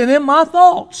head and in my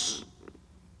thoughts.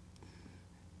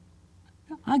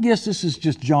 I guess this is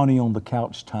just Johnny on the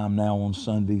couch time now on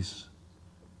Sundays.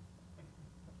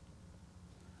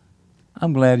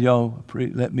 I'm glad y'all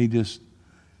let me just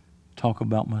talk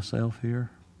about myself here.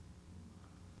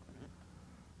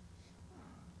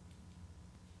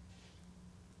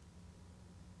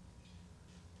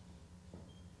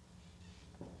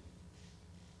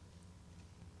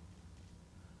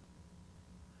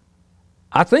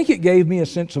 I think it gave me a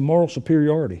sense of moral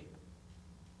superiority,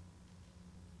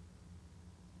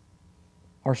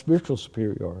 or spiritual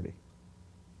superiority.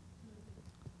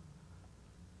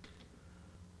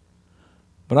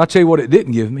 But I'll tell you what it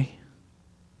didn't give me: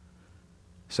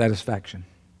 satisfaction.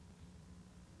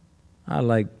 I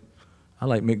like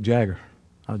Mick Jagger.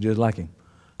 I was just like him.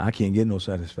 I can't get no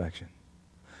satisfaction.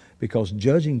 Because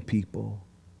judging people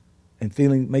and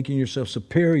making yourself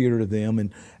superior to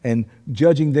them and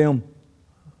judging them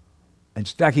and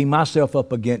stacking myself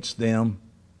up against them,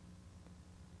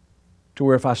 to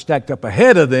where if I stacked up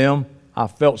ahead of them, I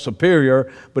felt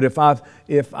superior. But if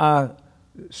I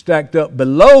stacked up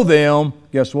below them,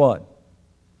 guess what?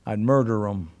 I'd murder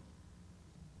them.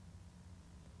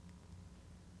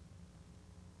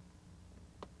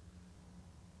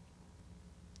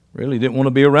 Really didn't want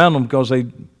to be around them because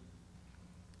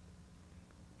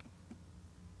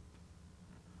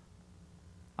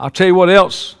I'll tell you what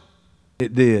else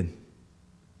it did.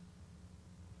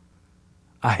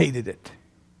 I hated it.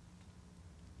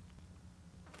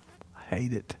 I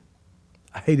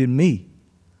hated me.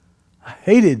 I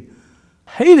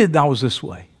hated I was this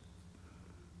way.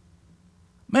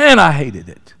 Man, I hated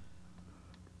it.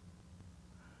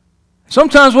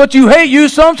 Sometimes what you hate,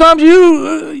 sometimes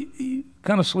you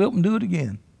kind of slip and do it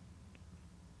again.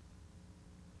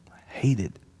 I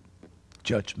hated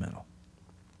judgmental.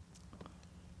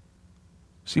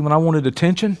 See, when I wanted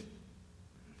attention,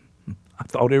 I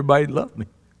thought everybody loved me.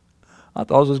 I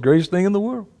thought it was the greatest thing in the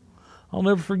world. I'll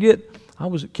never forget, I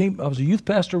was a youth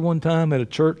pastor one time at a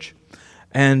church,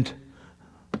 and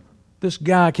this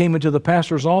guy came into the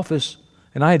pastor's office,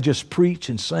 and I had just preached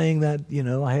and sang that,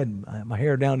 I had my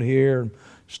hair down here,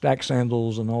 stack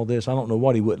sandals and all this. I don't know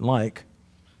what he wouldn't like.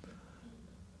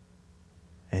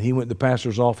 And he went to the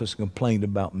pastor's office and complained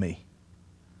about me.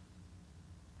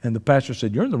 And the pastor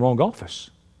said, "You're in the wrong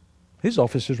office. His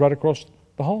office is right across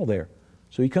the hall there."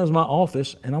 So he comes to my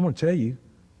office, and I'm going to tell you,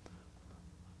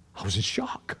 I was in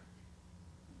shock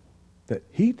that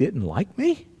he didn't like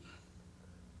me.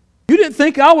 You didn't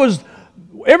think I was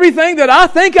everything that I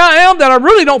think I am, that I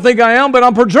really don't think I am, but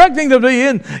I'm projecting to be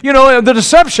in, the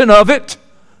deception of it.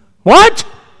 What?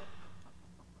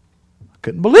 I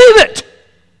couldn't believe it.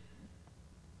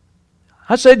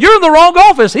 I said, "You're in the wrong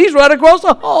office. He's right across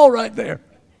the hall right there."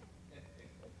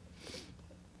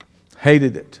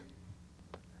 Hated it.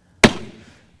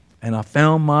 And I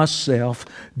found myself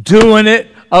doing it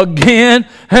again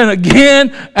and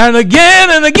again and again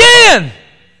and again.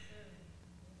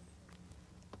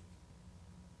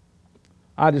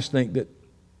 I just think that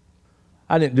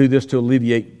I didn't do this to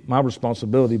alleviate my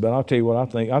responsibility, but I'll tell you what I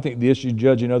think. I think the issue of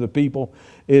judging other people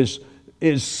is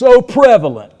so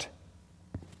prevalent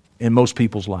in most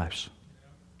people's lives.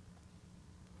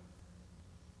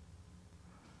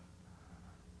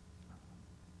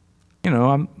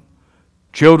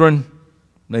 Children,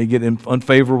 they get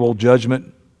unfavorable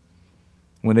judgment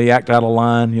when they act out of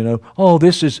line. "Oh,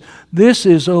 this is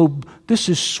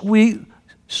sweet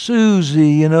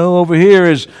Susie, over here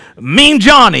is mean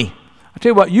Johnny." I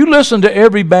tell you what, you listen to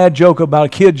every bad joke about a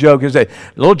kid joke. Is that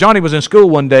little Johnny was in school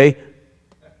one day.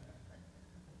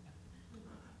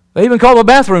 They even call the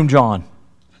bathroom John.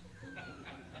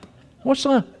 What's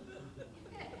that?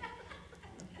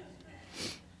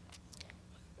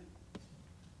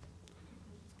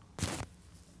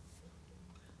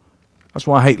 That's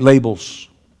why I hate labels.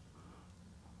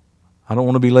 I don't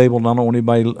want to be labeled, and I don't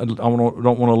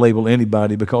want to label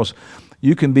anybody, because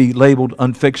you can be labeled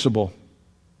unfixable.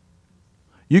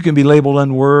 You can be labeled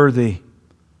unworthy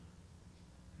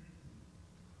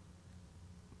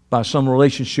by some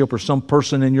relationship or some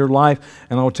person in your life,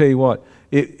 and I'll tell you what,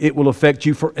 it will affect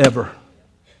you forever.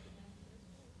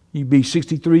 You'd be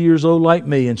 63 years old like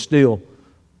me and still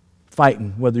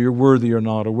fighting whether you're worthy or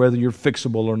not, or whether you're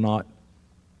fixable or not.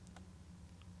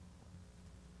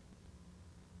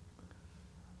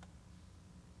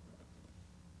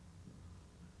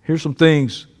 Here's some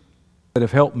things that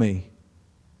have helped me.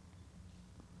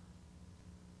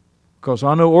 Because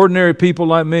I know ordinary people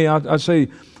like me, I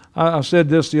said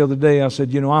this the other day, I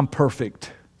said, I'm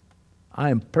perfect.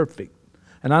 I am perfect.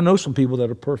 And I know some people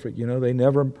that are perfect, they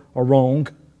never are wrong.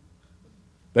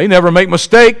 They never make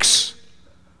mistakes.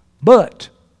 But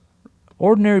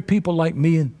ordinary people like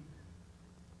me, and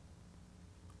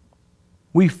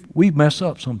we mess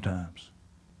up sometimes.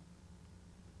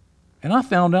 And I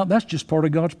found out that's just part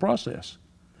of God's process.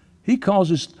 He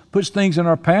puts things in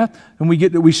our path, and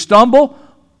we stumble.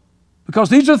 Because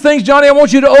these are the things, Johnny, I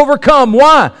want you to overcome.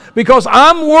 Why? Because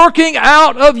I'm working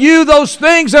out of you those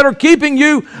things that are keeping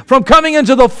you from coming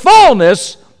into the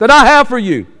fullness that I have for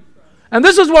you. And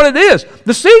this is what it is.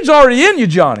 The seed's already in you,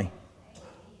 Johnny.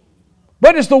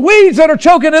 But it's the weeds that are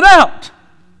choking it out.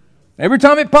 Every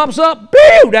time it pops up,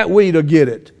 pew, that weed will get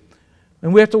it.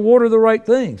 And we have to water the right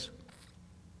things.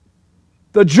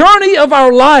 The journey of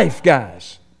our life,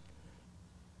 guys,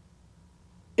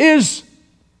 is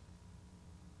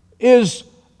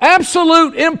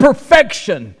absolute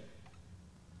imperfection.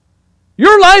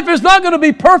 Your life is not going to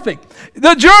be perfect.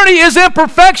 The journey is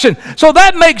imperfection. So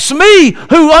that makes me,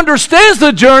 who understands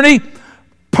the journey,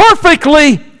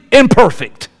 perfectly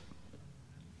imperfect.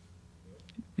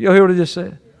 You hear what I just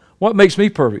said? What makes me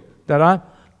perfect?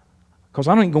 Because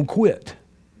I ain't going to quit.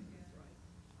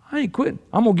 I ain't quitting.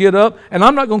 I'm going to get up, and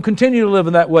I'm not going to continue to live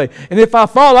in that way. And if I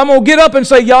fall, I'm going to get up and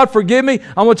say, God, forgive me.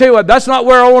 I'm going to tell you what, that's not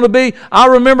where I want to be. I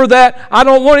remember that. I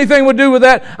don't want anything to do with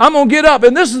that. I'm going to get up.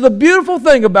 And this is the beautiful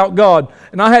thing about God.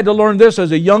 And I had to learn this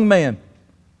as a young man.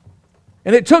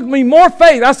 And it took me more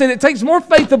faith. I said, it takes more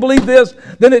faith to believe this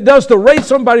than it does to raise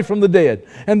somebody from the dead.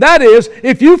 And that is,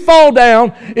 if you fall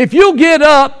down, if you get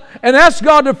up and ask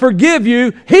God to forgive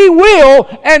you, He will,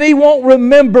 and He won't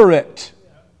remember it.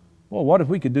 Well, what if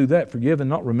we could do that? Forgive and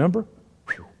not remember?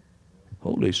 Whew.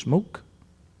 Holy smoke.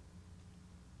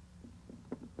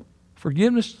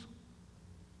 Forgiveness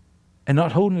and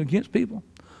not holding it against people.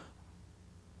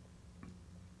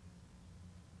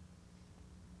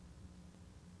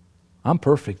 I'm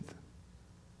perfect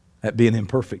at being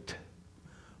imperfect,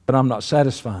 but I'm not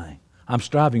satisfying. I'm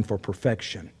striving for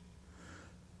perfection.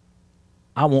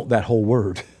 I want that whole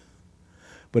word.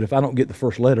 But if I don't get the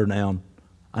first letter down,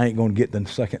 I ain't going to get the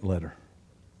second letter.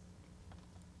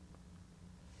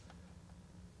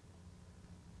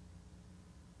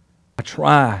 I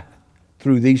try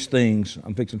through these things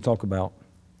I'm fixing to talk about.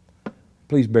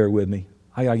 Please bear with me.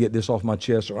 I got to get this off my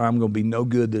chest or I'm going to be no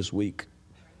good this week.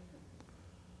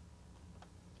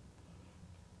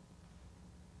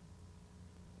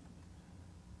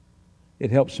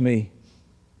 It helps me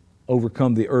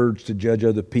overcome the urge to judge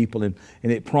other people, and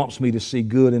it prompts me to see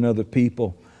good in other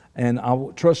people. And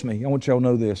trust me, I want y'all to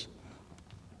know this.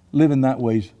 Living that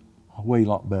way is a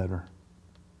lot better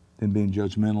than being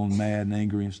judgmental and mad and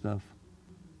angry and stuff.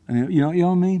 And you know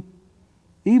what I mean?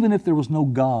 Even if there was no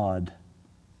God,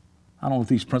 I don't know if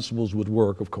these principles would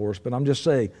work, of course, but I'm just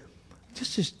saying,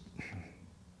 just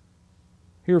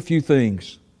here are a few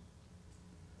things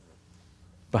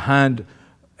behind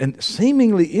and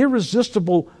seemingly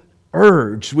irresistible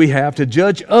urge we have to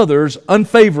judge others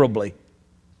unfavorably.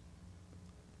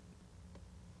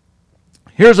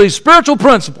 Here's a spiritual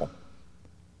principle.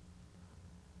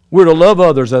 We're to love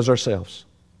others as ourselves.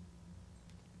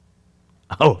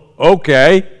 Oh,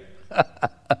 okay.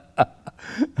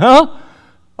 Huh?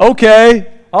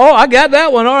 Okay. Oh, I got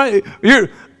that one. All right.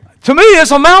 To me, it's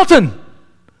a mountain.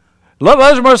 Love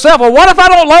others as myself. Well, what if I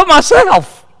don't love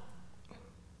myself?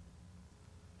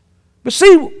 But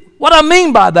see, what I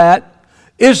mean by that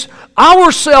is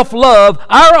our self-love,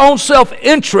 our own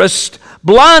self-interest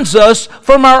blinds us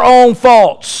from our own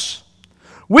faults.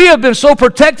 We have been so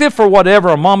protective for whatever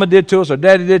our mama did to us, our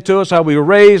daddy did to us, how we were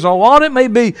raised, all it may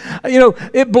be.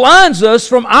 It blinds us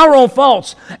from our own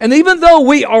faults. And even though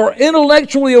we are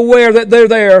intellectually aware that they're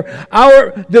there,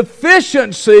 our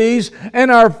deficiencies and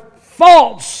our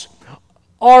faults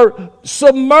are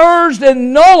submerged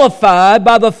and nullified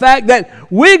by the fact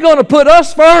that we're going to put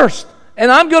us first,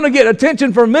 and I'm going to get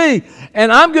attention from me,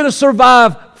 and I'm going to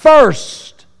survive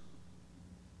first.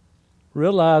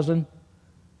 Realizing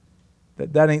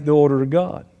that ain't the order of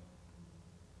God.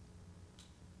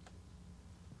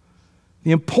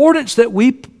 The importance that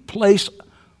we place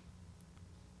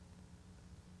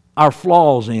our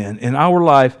flaws in our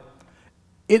life,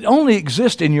 it only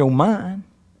exists in your mind.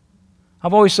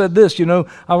 I've always said this, I've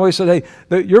always said,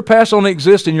 hey, your past only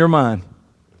exists in your mind.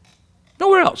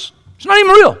 Nowhere else. It's not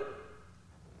even real.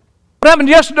 What happened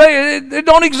yesterday, it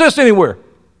don't exist anywhere.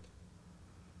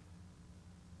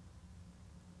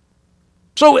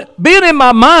 So being in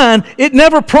my mind, it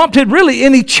never prompted really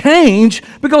any change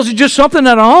because it's just something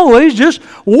that I always just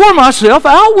wore myself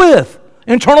out with.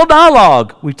 Internal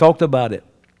dialogue. We talked about it.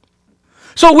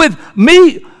 So with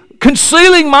me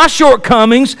concealing my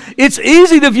shortcomings, it's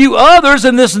easy to view others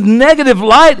in this negative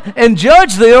light and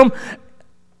judge them.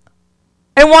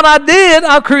 And what I did,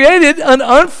 I created an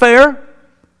unfair,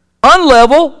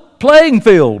 unlevel playing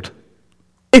field.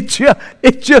 It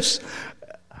just,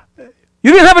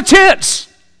 you didn't have a chance.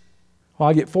 Well,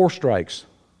 I get 4 strikes.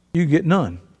 You get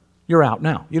none. You're out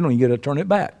now. You don't even get to turn it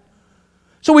back.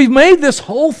 So we've made this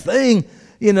whole thing,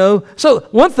 So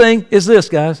one thing is this,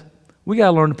 guys. We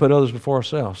got to learn to put others before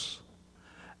ourselves.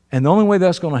 And the only way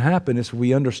that's going to happen is if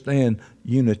we understand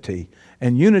unity.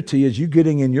 And unity is you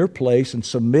getting in your place and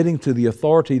submitting to the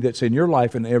authority that's in your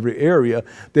life in every area.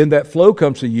 Then that flow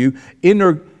comes to you.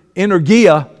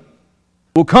 Energia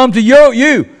will come to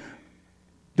you.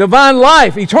 Divine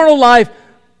life, eternal life,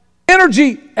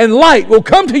 energy and light will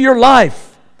come to your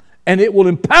life. And it will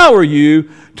empower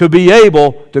you to be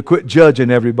able to quit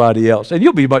judging everybody else. And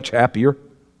you'll be much happier.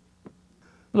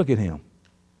 Look at him.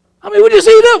 I mean, we just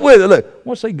eat up with it. Look,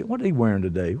 what are he wearing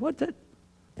today?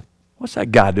 What's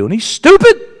that guy doing? He's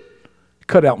stupid.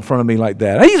 Cut out in front of me like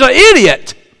that. He's an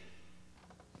idiot.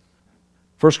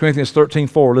 1 Corinthians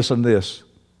 13:4, listen to this.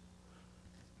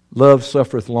 Love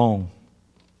suffereth long.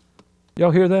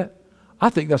 Y'all hear that? I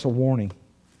think that's a warning.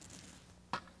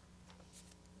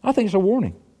 I think it's a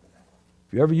warning.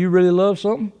 If you really love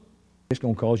something, it's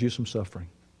going to cause you some suffering.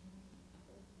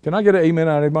 Can I get an amen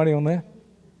out of anybody on that?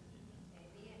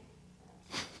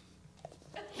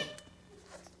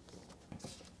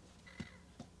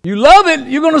 You love it,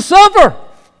 you're going to suffer.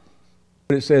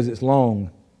 But it says it's long.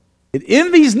 It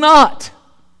envies not.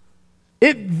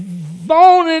 It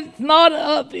vaunteth not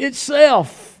up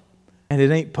itself. And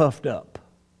it ain't puffed up.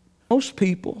 Most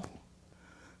people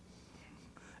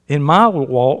in my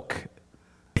walk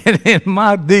and in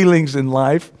my dealings in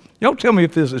life, y'all tell me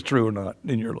if this is true or not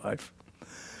in your life.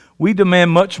 We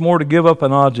demand much more to give up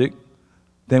an object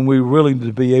than we're willing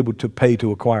to be able to pay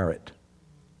to acquire it.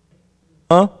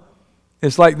 Huh?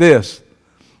 It's like this.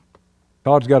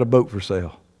 Todd's got a boat for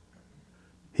sale.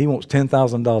 He wants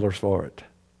 $10,000 for it.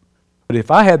 But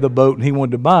if I had the boat and he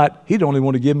wanted to buy it, he'd only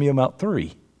want to give me about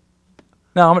 $3,000.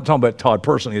 Now, I'm not talking about Todd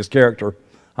personally, his character.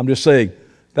 I'm just saying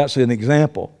that's an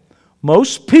example.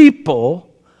 Most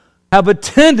people have a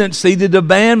tendency to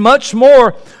demand much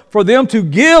more for them to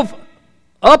give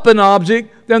up an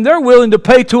object than they're willing to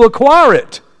pay to acquire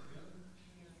it.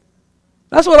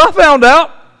 That's what I found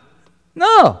out.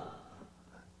 No.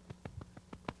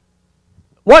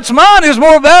 What's mine is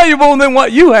more valuable than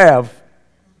what you have.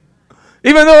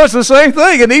 Even though it's the same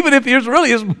thing, and even if yours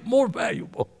really is more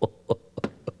valuable.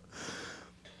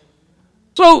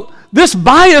 So this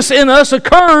bias in us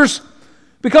occurs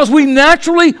because we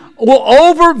naturally will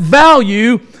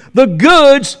overvalue the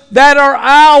goods that are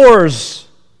ours.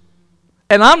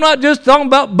 And I'm not just talking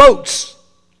about boats.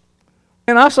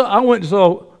 And I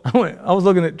was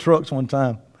looking at trucks one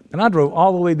time, and I drove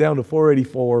all the way down to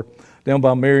 484 down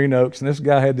by Marion Oaks, and this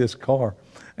guy had this car.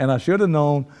 And I should have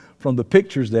known from the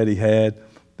pictures that he had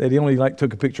that he only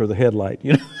took a picture of the headlight.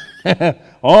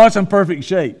 Oh, it's in perfect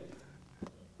shape.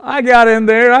 I got in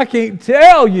there, I can't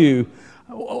tell you.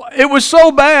 It was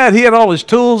so bad, he had all his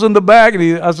tools in the back,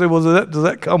 and I said, well, does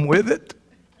that come with it?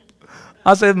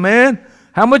 I said, man,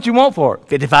 how much you want for it?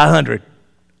 $5,500.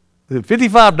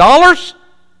 $55?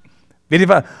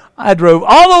 $55. I drove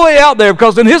all the way out there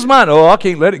because in his mind, I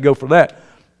can't let it go for that.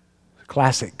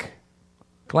 Classic.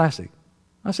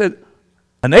 I said,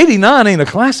 an 89 ain't a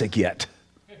classic yet.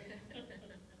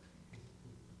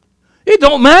 It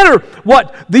don't matter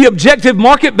what the objective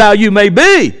market value may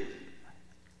be.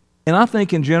 And I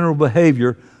think in general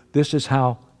behavior, this is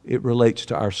how it relates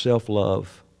to our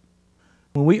self-love.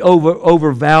 When we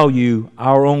overvalue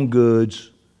our own goods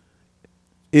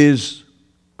is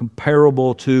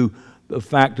comparable to the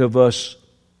fact of us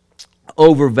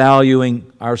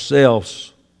overvaluing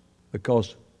ourselves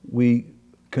because we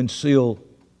conceal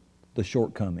the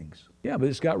shortcomings. Yeah, but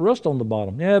it's got rust on the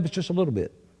bottom. Yeah, but it's just a little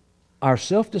bit. Our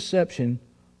self-deception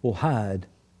will hide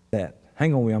that.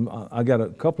 Hang on, I got a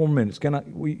couple more minutes.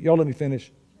 Y'all let me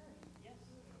finish?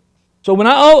 So when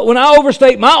I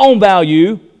overstate my own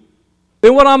value,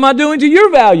 then what am I doing to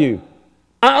your value?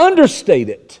 I understate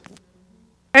it.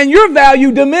 And your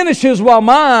value diminishes while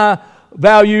my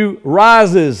value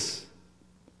rises.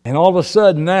 And all of a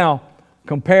sudden now,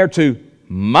 compared to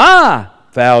my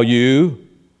value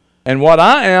and what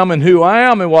I am and who I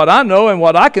am and what I know and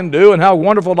what I can do and how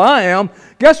wonderful I am,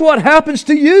 guess what happens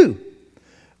to you?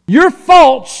 Your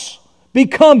faults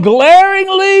become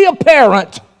glaringly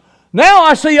apparent. Now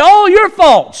I see all your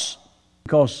faults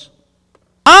because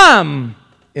I'm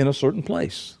in a certain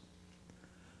place.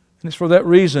 And it's for that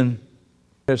reason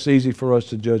it's easy for us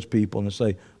to judge people and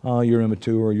say, oh, you're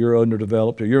immature, or you're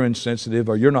underdeveloped, or you're insensitive,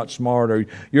 or you're not smart, or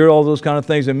you're all those kind of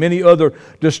things, and many other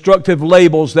destructive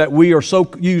labels that we are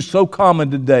used so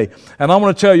common today. And I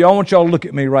want to tell you, I want y'all to look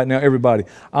at me right now, everybody.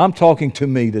 I'm talking to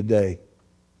me today.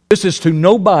 This is to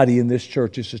nobody in this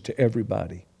church. This is to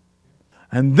everybody.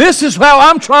 And this is how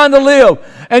I'm trying to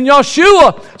live. And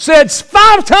Yeshua said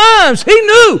 5 times, he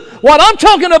knew what I'm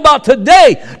talking about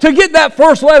today. To get that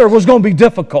first letter was going to be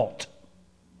difficult.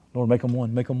 Lord, make them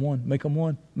one, make them one, make them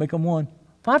one, make them one.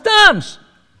 5 times.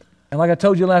 And like I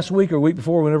told you last week or week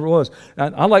before, whenever it was,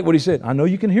 I like what he said. I know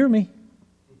you can hear me.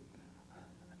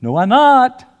 No, I'm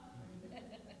not.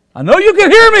 I know you can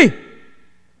hear me.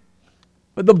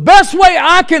 But the best way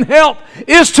I can help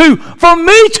is for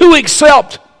me to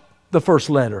accept the first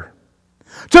letter.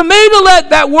 To me to let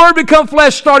that word become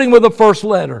flesh starting with the first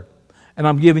letter. And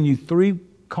I'm giving you 3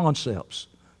 concepts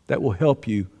that will help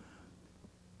you.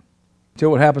 Tell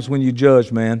what happens when you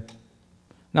judge, man.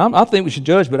 Now, I think we should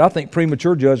judge, but I think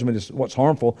premature judgment is what's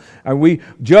harmful. And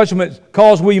judgment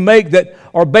calls we make that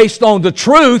are based on the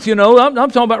truth, I'm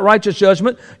talking about righteous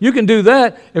judgment. You can do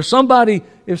that. If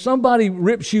somebody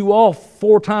rips you off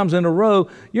 4 times in a row,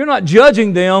 you're not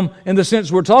judging them in the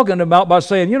sense we're talking about by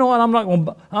saying, you know what,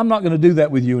 I'm not going to do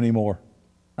that with you anymore.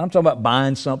 I'm talking about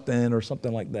buying something or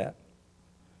something like that.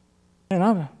 And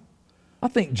I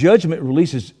think judgment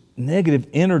releases negative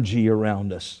energy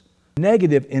around us.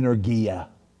 Negative energia.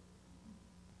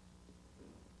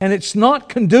 And it's not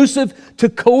conducive to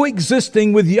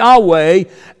coexisting with Yahweh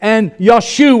and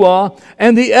Yeshua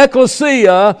and the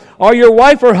ecclesia or your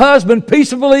wife or husband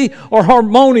peacefully or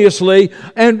harmoniously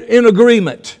and in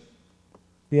agreement.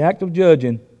 The act of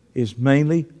judging is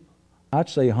mainly, I'd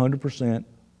say 100%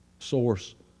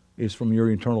 source is from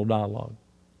your internal dialogue.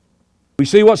 We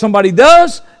see what somebody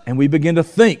does and we begin to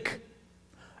think.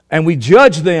 And we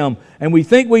judge them, and we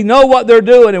think we know what they're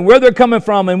doing and where they're coming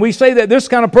from, and we say that this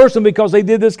kind of person because they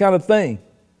did this kind of thing.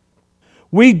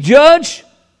 We judge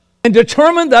and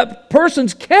determine that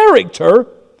person's character,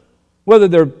 whether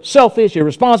they're selfish,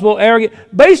 irresponsible, arrogant,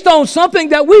 based on something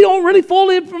that we don't really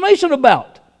fully information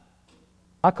about.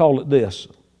 I call it this.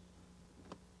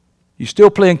 You're still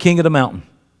playing King of the Mountain.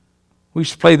 We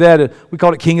used to play that, we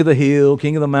called it King of the Hill,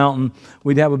 King of the Mountain.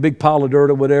 We'd have a big pile of dirt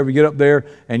or whatever, you get up there,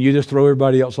 and you just throw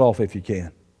everybody else off if you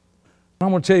can.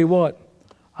 I'm going to tell you what,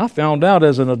 I found out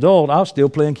as an adult I was still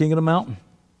playing King of the Mountain.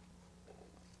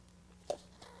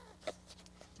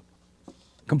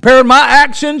 Compared my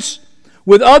actions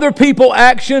with other people's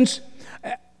actions,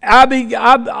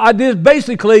 I did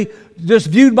basically just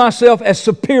viewed myself as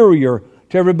superior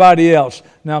to everybody else.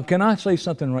 Now, can I say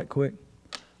something right quick?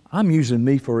 I'm using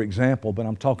me for example, but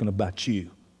I'm talking about you.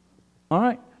 All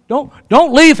right?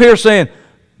 Don't leave here saying,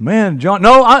 man, John.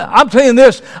 No, I'm saying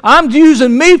this. I'm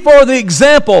using me for the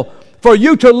example for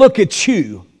you to look at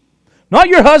you. Not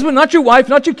your husband, not your wife,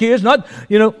 not your kids, not,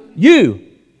 you.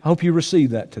 I hope you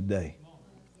receive that today.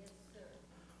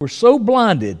 We're so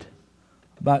blinded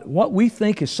about what we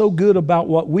think is so good about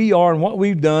what we are and what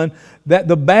we've done that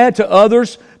the bad to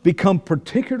others become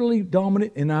particularly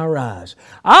dominant in our eyes.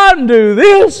 I can do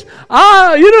this.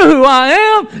 You know who I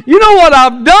am. You know what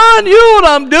I've done. You know what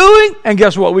I'm doing. And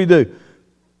guess what we do?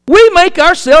 We make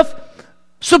ourselves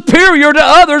superior to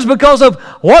others because of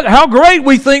how great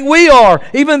we think we are.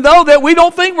 Even though that we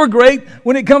don't think we're great,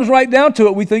 when it comes right down to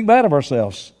it, we think bad of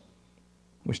ourselves.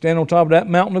 We stand on top of that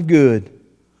mountain of good.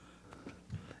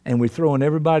 And we're throwing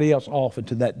everybody else off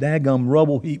into that daggum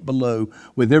rubble heap below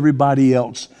with everybody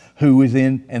else who is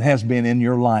in and has been in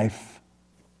your life.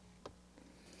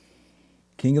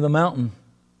 King of the mountain.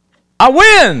 I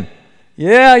win!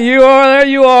 Yeah, you are. There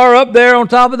you are up there on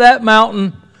top of that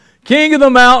mountain. King of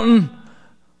the mountain.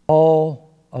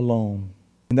 All alone.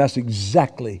 And that's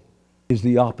exactly is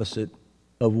the opposite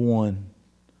of one.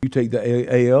 You take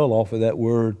the AL off of that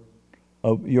word.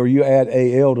 You add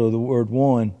AL to the word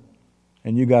one.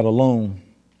 And you got alone.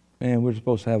 Man, we're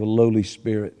supposed to have a lowly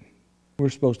spirit. We're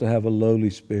supposed to have a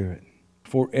lowly spirit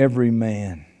for every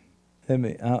man.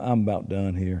 I'm about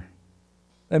done here.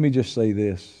 Let me just say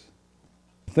this.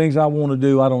 The things I want to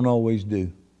do, I don't always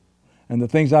do. And the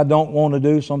things I don't want to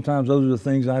do, sometimes those are the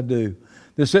things I do.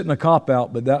 This isn't a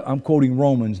cop-out, but I'm quoting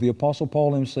Romans. The Apostle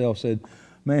Paul himself said,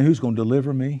 man, who's going to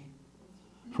deliver me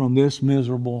from this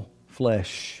miserable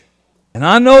flesh? And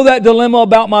I know that dilemma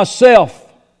about myself.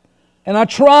 And I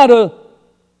try to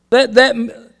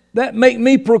that make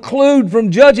me preclude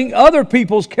from judging other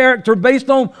people's character based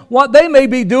on what they may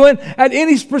be doing at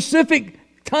any specific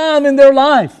time in their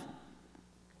life.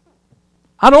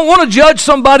 I don't want to judge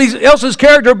somebody else's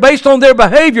character based on their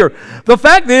behavior. The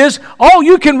fact is, all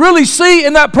you can really see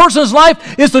in that person's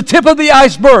life is the tip of the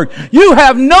iceberg. You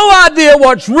have no idea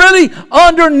what's really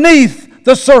underneath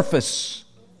the surface.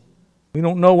 We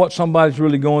don't know what somebody's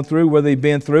really going through, where they've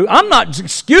been through. I'm not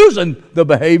excusing the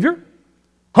behavior.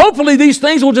 Hopefully these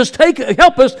things will just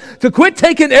help us to quit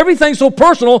taking everything so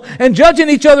personal and judging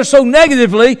each other so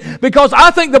negatively, because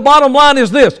I think the bottom line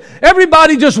is this: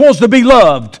 everybody just wants to be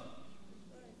loved.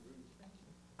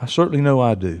 I certainly know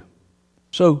I do.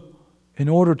 So, in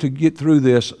order to get through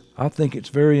this, I think it's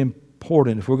very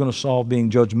important, if we're going to solve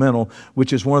being judgmental,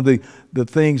 which is one of the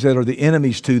things that are the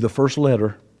enemies to the first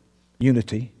letter,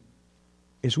 unity,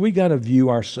 is we got to view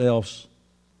ourselves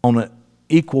on an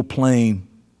equal plane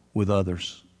with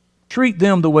others. Treat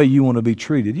them the way you want to be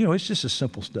treated. You know, it's just a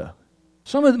simple stuff.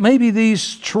 Maybe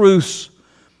these truths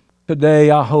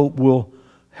today, I hope, will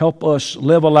help us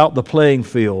level out the playing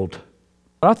field.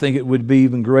 I think it would be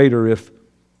even greater if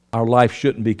our life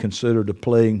shouldn't be considered a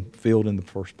playing field in the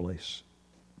first place.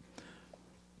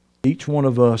 Each one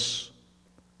of us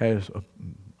has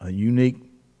a unique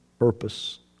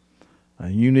purpose, a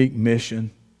unique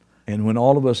mission, and when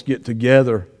all of us get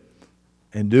together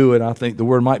and do it, I think the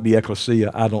word might be ecclesia,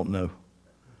 I don't know.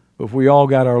 But if we all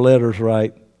got our letters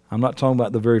right, I'm not talking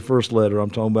about the very first letter,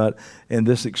 I'm talking about in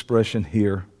this expression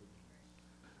here.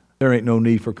 There ain't no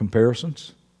need for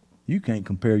comparisons. You can't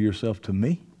compare yourself to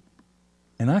me,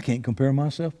 and I can't compare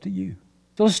myself to you.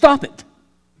 So stop it.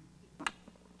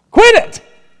 Quit it.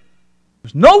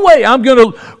 There's no way I'm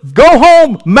going to go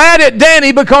home mad at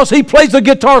Danny because he plays the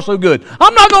guitar so good.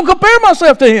 I'm not going to compare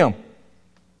myself to him.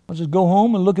 I'll just go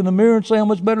home and look in the mirror and say how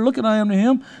much better looking I am to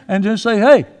him, and just say,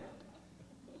 hey,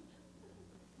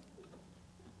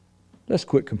 let's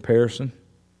quit comparison.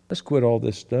 Let's quit all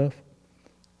this stuff.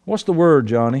 What's the word,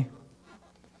 Johnny?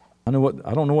 I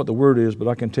don't know what the word is, but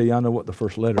I can tell you I know what the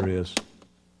first letter is.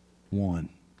 1.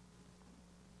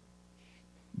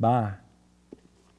 Bye.